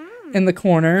space in the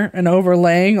corner and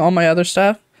overlaying all my other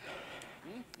stuff.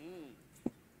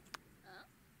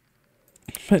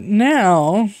 But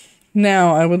now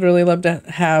I would really love to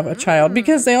have a child,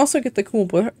 because they also get the cool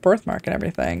birthmark and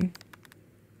everything.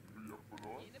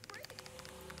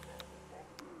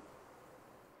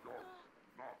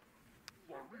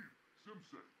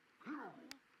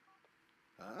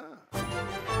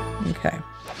 Okay.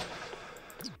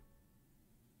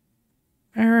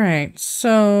 Alright,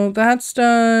 so that's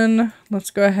done.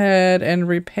 Let's go ahead and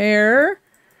repair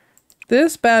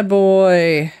this bad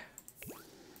boy.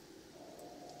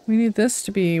 We need this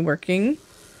to be working.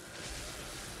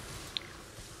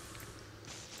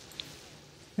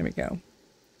 There we go.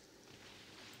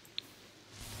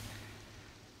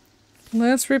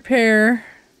 Let's repair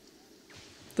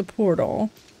the portal.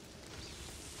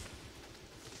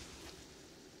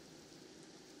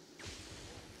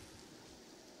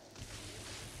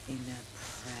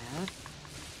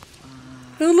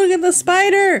 Oh, look at the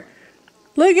spider!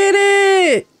 Look at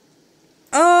it!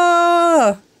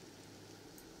 Oh!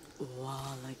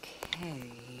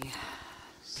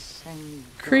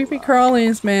 Creepy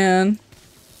crawlies, man.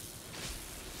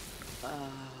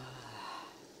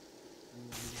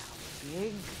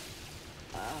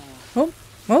 Oh,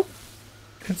 oh.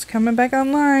 It's coming back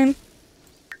online.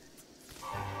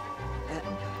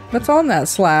 What's on that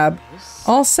slab?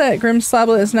 All set. Grimm's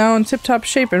slablet is now in tip-top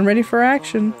shape and ready for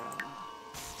action.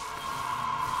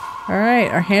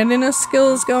 Alright, our handiness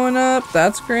skill is going up.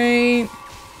 That's great.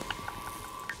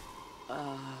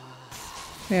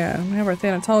 Yeah, we have our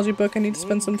thanatology book I need to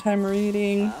spend some time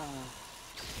reading.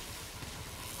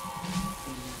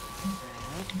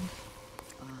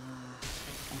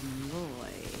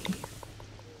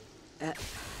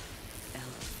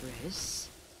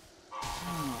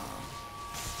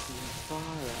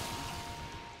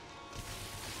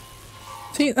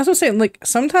 See, that's what I'm saying. Like,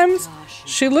 sometimes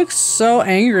she looks so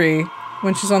angry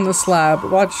when she's on the slab.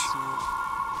 Watch.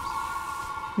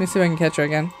 Let me see if I can catch her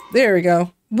again. There we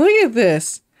go. Look at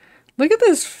this. Look at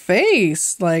this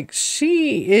face. Like,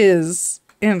 she is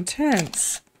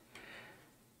intense.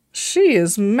 She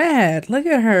is mad. Look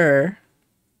at her.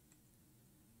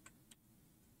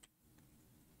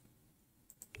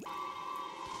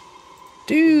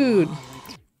 Dude.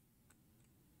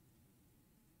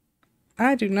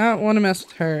 I do not want to mess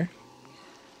with her.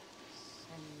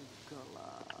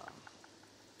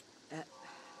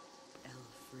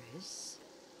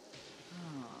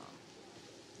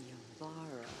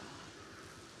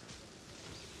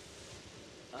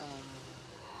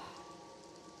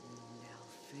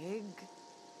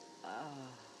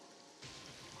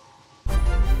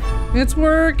 It's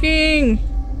working!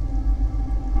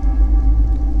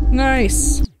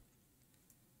 Nice.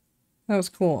 That was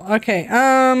cool. Okay,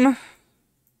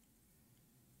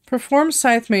 perform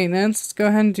scythe maintenance. Let's go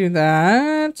ahead and do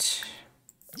that.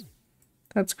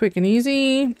 That's quick and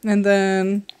easy. And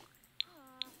then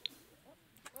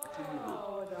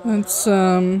let's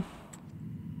have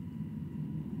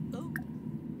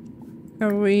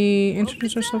we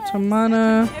introduce ourselves to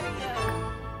Mana?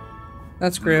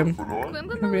 That's Grim.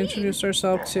 Have we introduced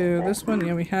ourselves to this one?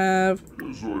 Yeah, we have.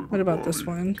 What about this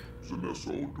one?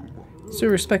 So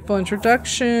respectful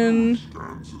introduction.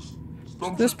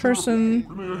 This person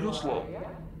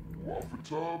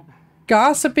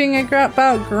gossiping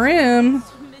about Grim.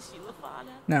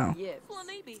 No.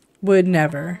 Would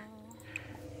never.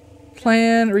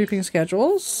 Plan reaping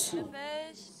schedules.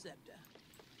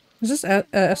 Is this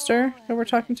Esther that we're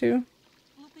talking to?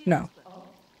 No.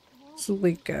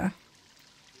 Zulika.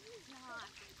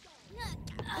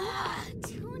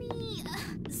 Tony.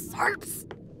 Sarps.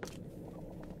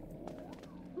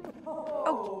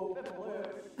 Oh.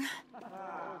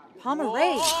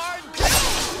 Pomeray.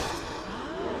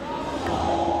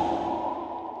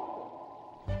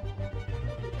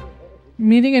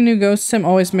 Meeting a new ghost sim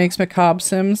always makes macabre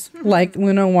sims like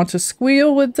Luna want to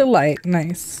squeal with delight.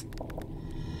 Nice.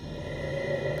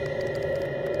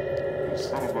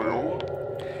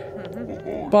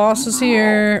 Boss is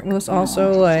here. Let's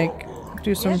also like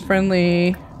do some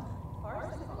friendly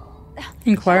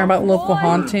inquire about local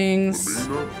hauntings.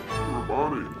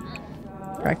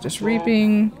 Practice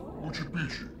reaping.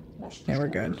 Yeah, we're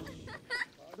good.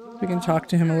 We can talk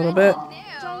to him a little bit.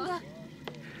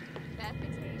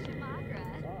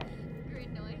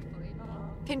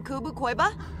 Kinkubu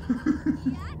Koiba?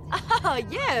 Ah,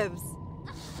 Yibs!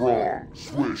 Frog,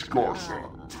 Swish, Garza,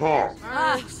 Tough.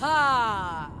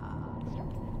 Aha!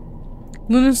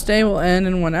 Luna's day will end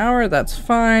in 1 hour. That's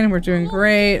fine. We're doing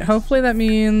great. Hopefully that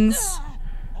means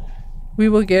we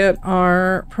will get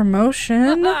our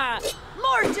promotion.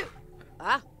 More to...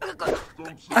 Ah.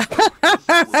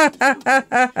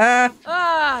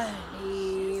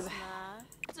 Eve.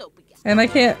 And I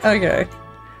can't... Okay.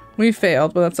 We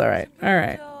failed, but that's alright.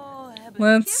 Alright.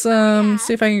 Let's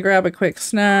see if I can grab a quick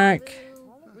snack.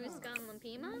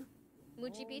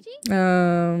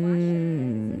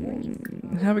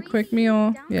 Have a quick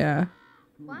meal. Yeah.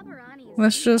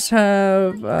 Let's just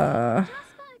have ham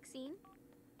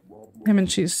and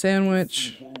cheese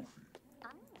sandwich.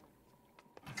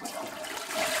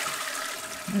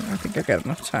 I think I've got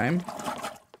enough time.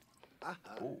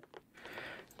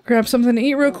 Grab something to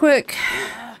eat real quick.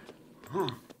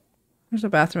 There's a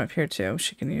bathroom up here too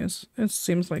she can use. It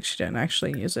seems like she didn't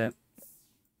actually use it.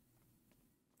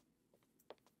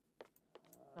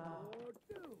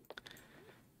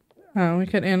 Oh, we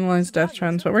could analyze death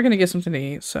trends, but we're gonna get something to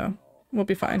eat, so we'll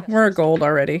be fine. We're at gold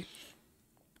already.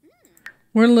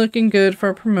 We're looking good for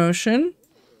a promotion,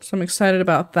 so I'm excited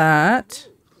about that.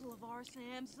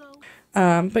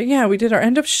 But yeah, we did our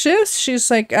end of shifts. She's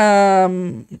like,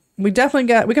 we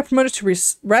got promoted to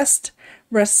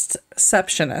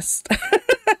receptionist.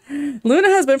 Luna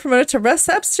has been promoted to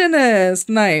receptionist.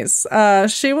 Nice.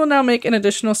 She will now make an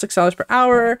additional $6 per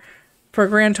hour for a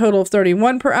grand total of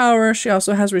 31 per hour. She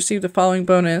also has received the following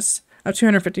bonus of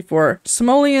 254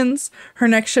 simoleons. Her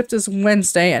next shift is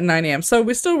Wednesday at 9 a.m. So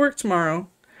we still work tomorrow,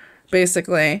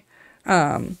 basically.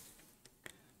 That's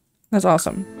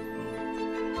awesome.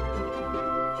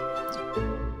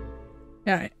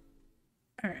 Yeah.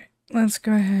 All right. Let's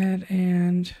go ahead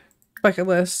and bucket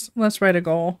list. Let's write a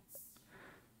goal.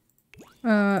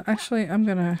 Actually, I'm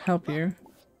gonna help you.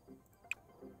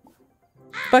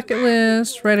 Bucket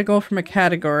list, write a goal from a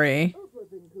category.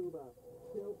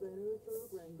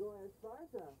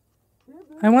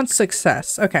 I want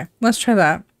success. Okay, let's try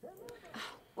that.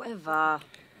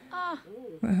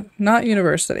 Not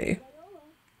university.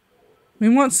 We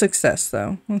want success,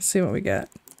 though. Let's see what we get.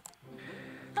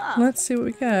 Let's see what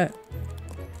we get.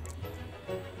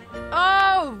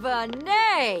 Oh,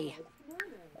 Vanay!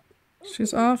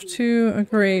 She's off to a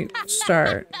great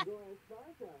start.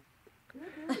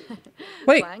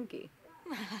 Wait.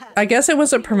 I guess it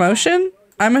was a promotion?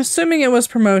 I'm assuming it was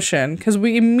promotion, because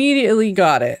we immediately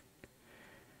got it.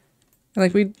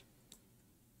 Like,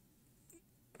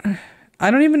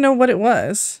 I don't even know what it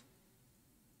was.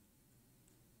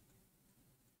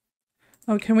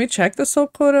 Oh, can we check the soul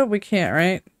quota? We can't,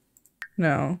 right?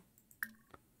 No.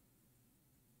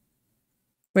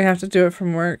 We have to do it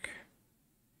from work.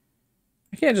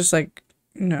 I can't just, like,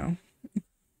 no.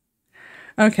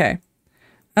 Okay.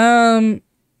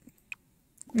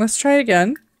 Let's try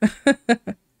again.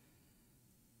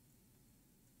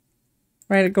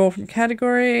 Write a goal from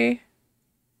category.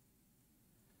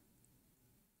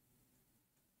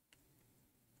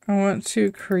 I want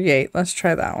to create. Let's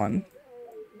try that one.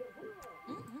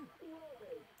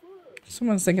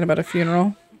 Someone's thinking about a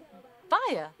funeral.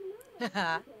 Fire.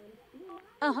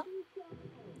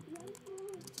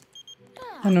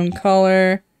 Unknown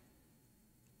caller.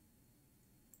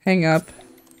 Hang up.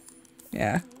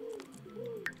 Yeah.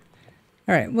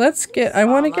 All right, let's get. I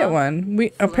want to get one.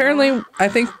 We apparently. I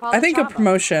think a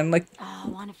promotion. Like. I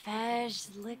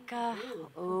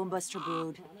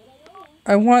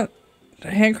want to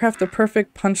handcraft the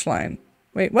perfect punchline.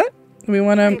 Wait, what? We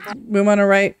want to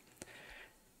write.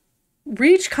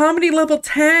 Reach comedy level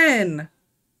 10.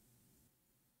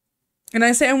 And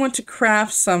I say I want to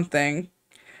craft something.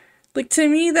 Like, to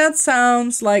me, that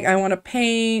sounds like I want to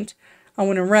paint, I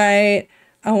want to write,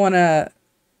 I want to,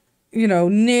 you know,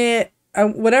 knit,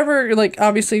 whatever. Like,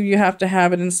 obviously you have to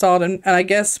have it installed. And I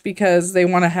guess because they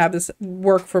want to have this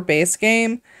work for base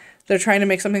game, they're trying to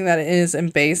make something that is in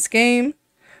base game.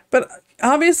 But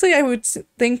obviously I would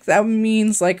think that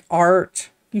means, like, art.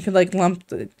 You could, like, lump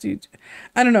the...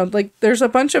 I don't know. Like, there's a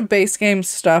bunch of base game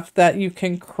stuff that you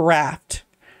can craft.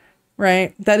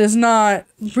 Right? That is not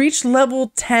reach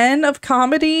level 10 of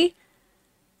comedy.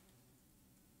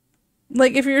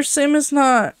 Like, if your sim is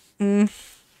not...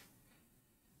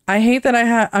 I hate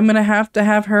that I'm going to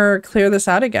have her clear this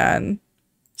out again.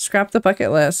 Scrap the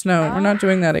bucket list. No, we're not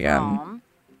doing that again.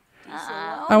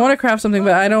 I want to craft something,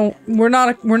 but I don't... We're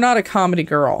not a comedy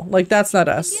girl. Like, that's not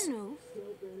us.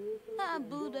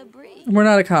 We're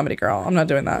not a comedy girl. I'm not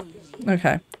doing that.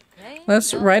 Okay.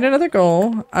 Let's write another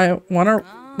goal. I want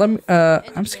to...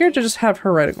 I'm scared to just have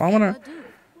her write a goal. I want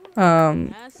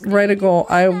to write a goal.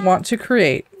 I want to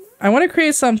create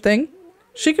something.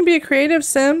 She can be a creative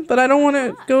sim, but I don't want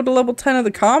to go to level 10 of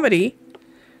the comedy.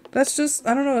 That's just,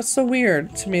 I don't know, it's so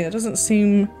weird to me. It doesn't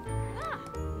seem...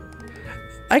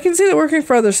 I can see that working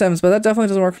for other sims, but that definitely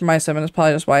doesn't work for my sim, and it's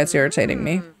probably just why it's irritating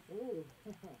me.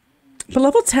 But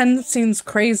level 10 seems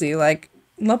crazy, like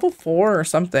level 4 or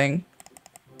something.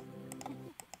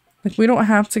 Like, we don't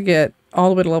have to get all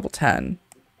the way to level 10.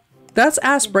 That's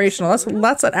aspirational.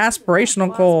 That's an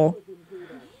aspirational goal.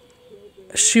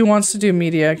 She wants to do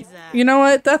media. You know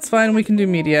what? That's fine. We can do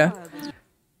media.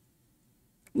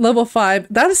 Level 5.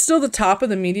 That is still the top of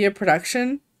the media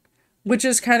production, which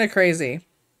is kind of crazy.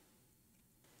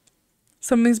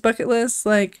 Some of these bucket lists,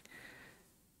 like,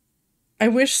 I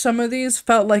wish some of these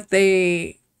felt like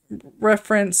they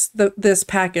reference this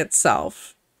pack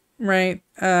itself, right?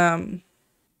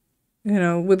 You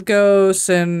know, with ghosts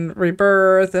and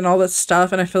rebirth and all this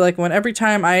stuff. And I feel like every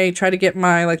time I try to get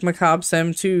my, like, macabre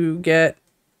sim to get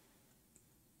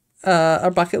a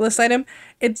bucket list item,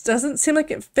 it doesn't seem like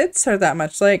it fits her that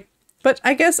much. Like, but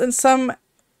I guess in some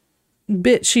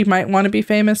bit she might want to be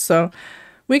famous, so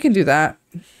we can do that,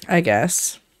 I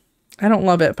guess. I don't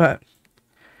love it, but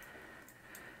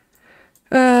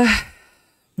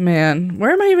Man,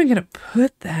 where am I even gonna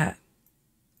put that?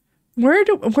 Where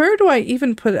do I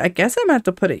even put it? I guess I'm gonna have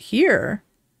to put it here.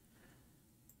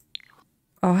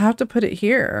 I'll have to put it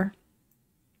here.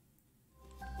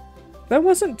 That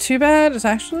wasn't too bad. It's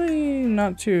actually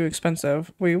not too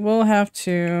expensive. We will have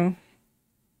to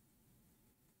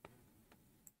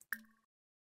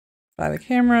buy the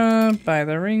camera, buy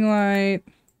the ring light.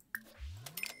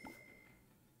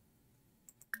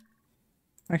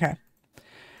 Okay.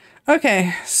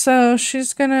 Okay, so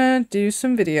she's gonna do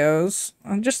some videos.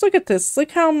 Just look at this.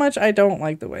 Look how much I don't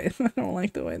like the way I don't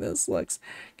like the way this looks.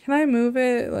 Can I move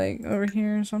it like over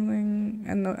here or something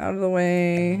and out of the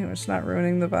way? It's not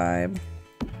ruining the vibe.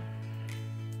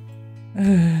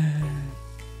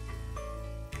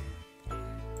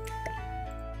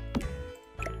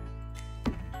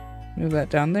 Move that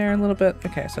down there a little bit.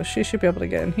 Okay, so she should be able to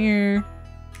get in here.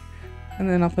 And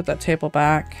then I'll put that table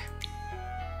back.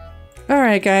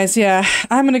 Alright guys, yeah,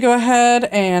 I'm gonna go ahead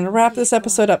and wrap this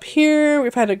episode up here.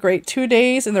 We've had a great 2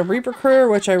 days in the Reaper Career,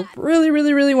 which I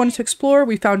really wanted to explore.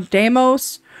 We found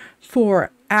Deimos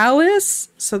for Alice,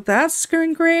 so that's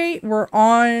going great. We're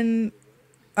on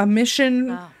a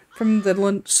mission from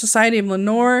the Society of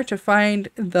Lenore to find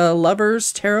the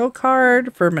Lover's Tarot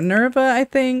card for Minerva, I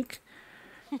think.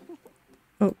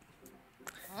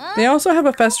 They also have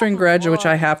a festering grudge, which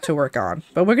I have to work on.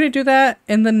 But we're going to do that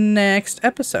in the next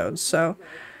episode. So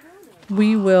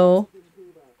we will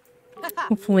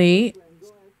hopefully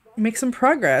make some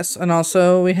progress. And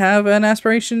also we have an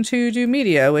aspiration to do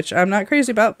media, which I'm not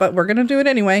crazy about, but we're going to do it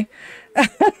anyway.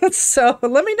 So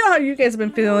let me know how you guys have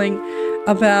been feeling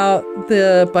about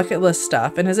the bucket list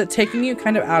stuff. And is it taking you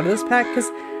kind of out of this pack? Because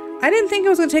I didn't think it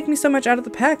was going to take me so much out of the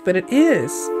pack, but it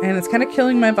is. And it's kind of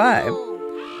killing my vibe.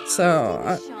 So,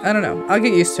 I don't know. I'll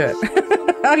get used to it.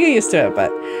 I'll get used to it,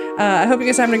 but I hope you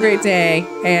guys are having a great day.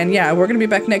 And yeah, we're going to be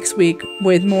back next week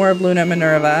with more of Luna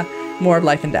Minerva, more of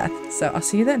Life and Death. So, I'll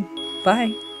see you then.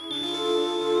 Bye.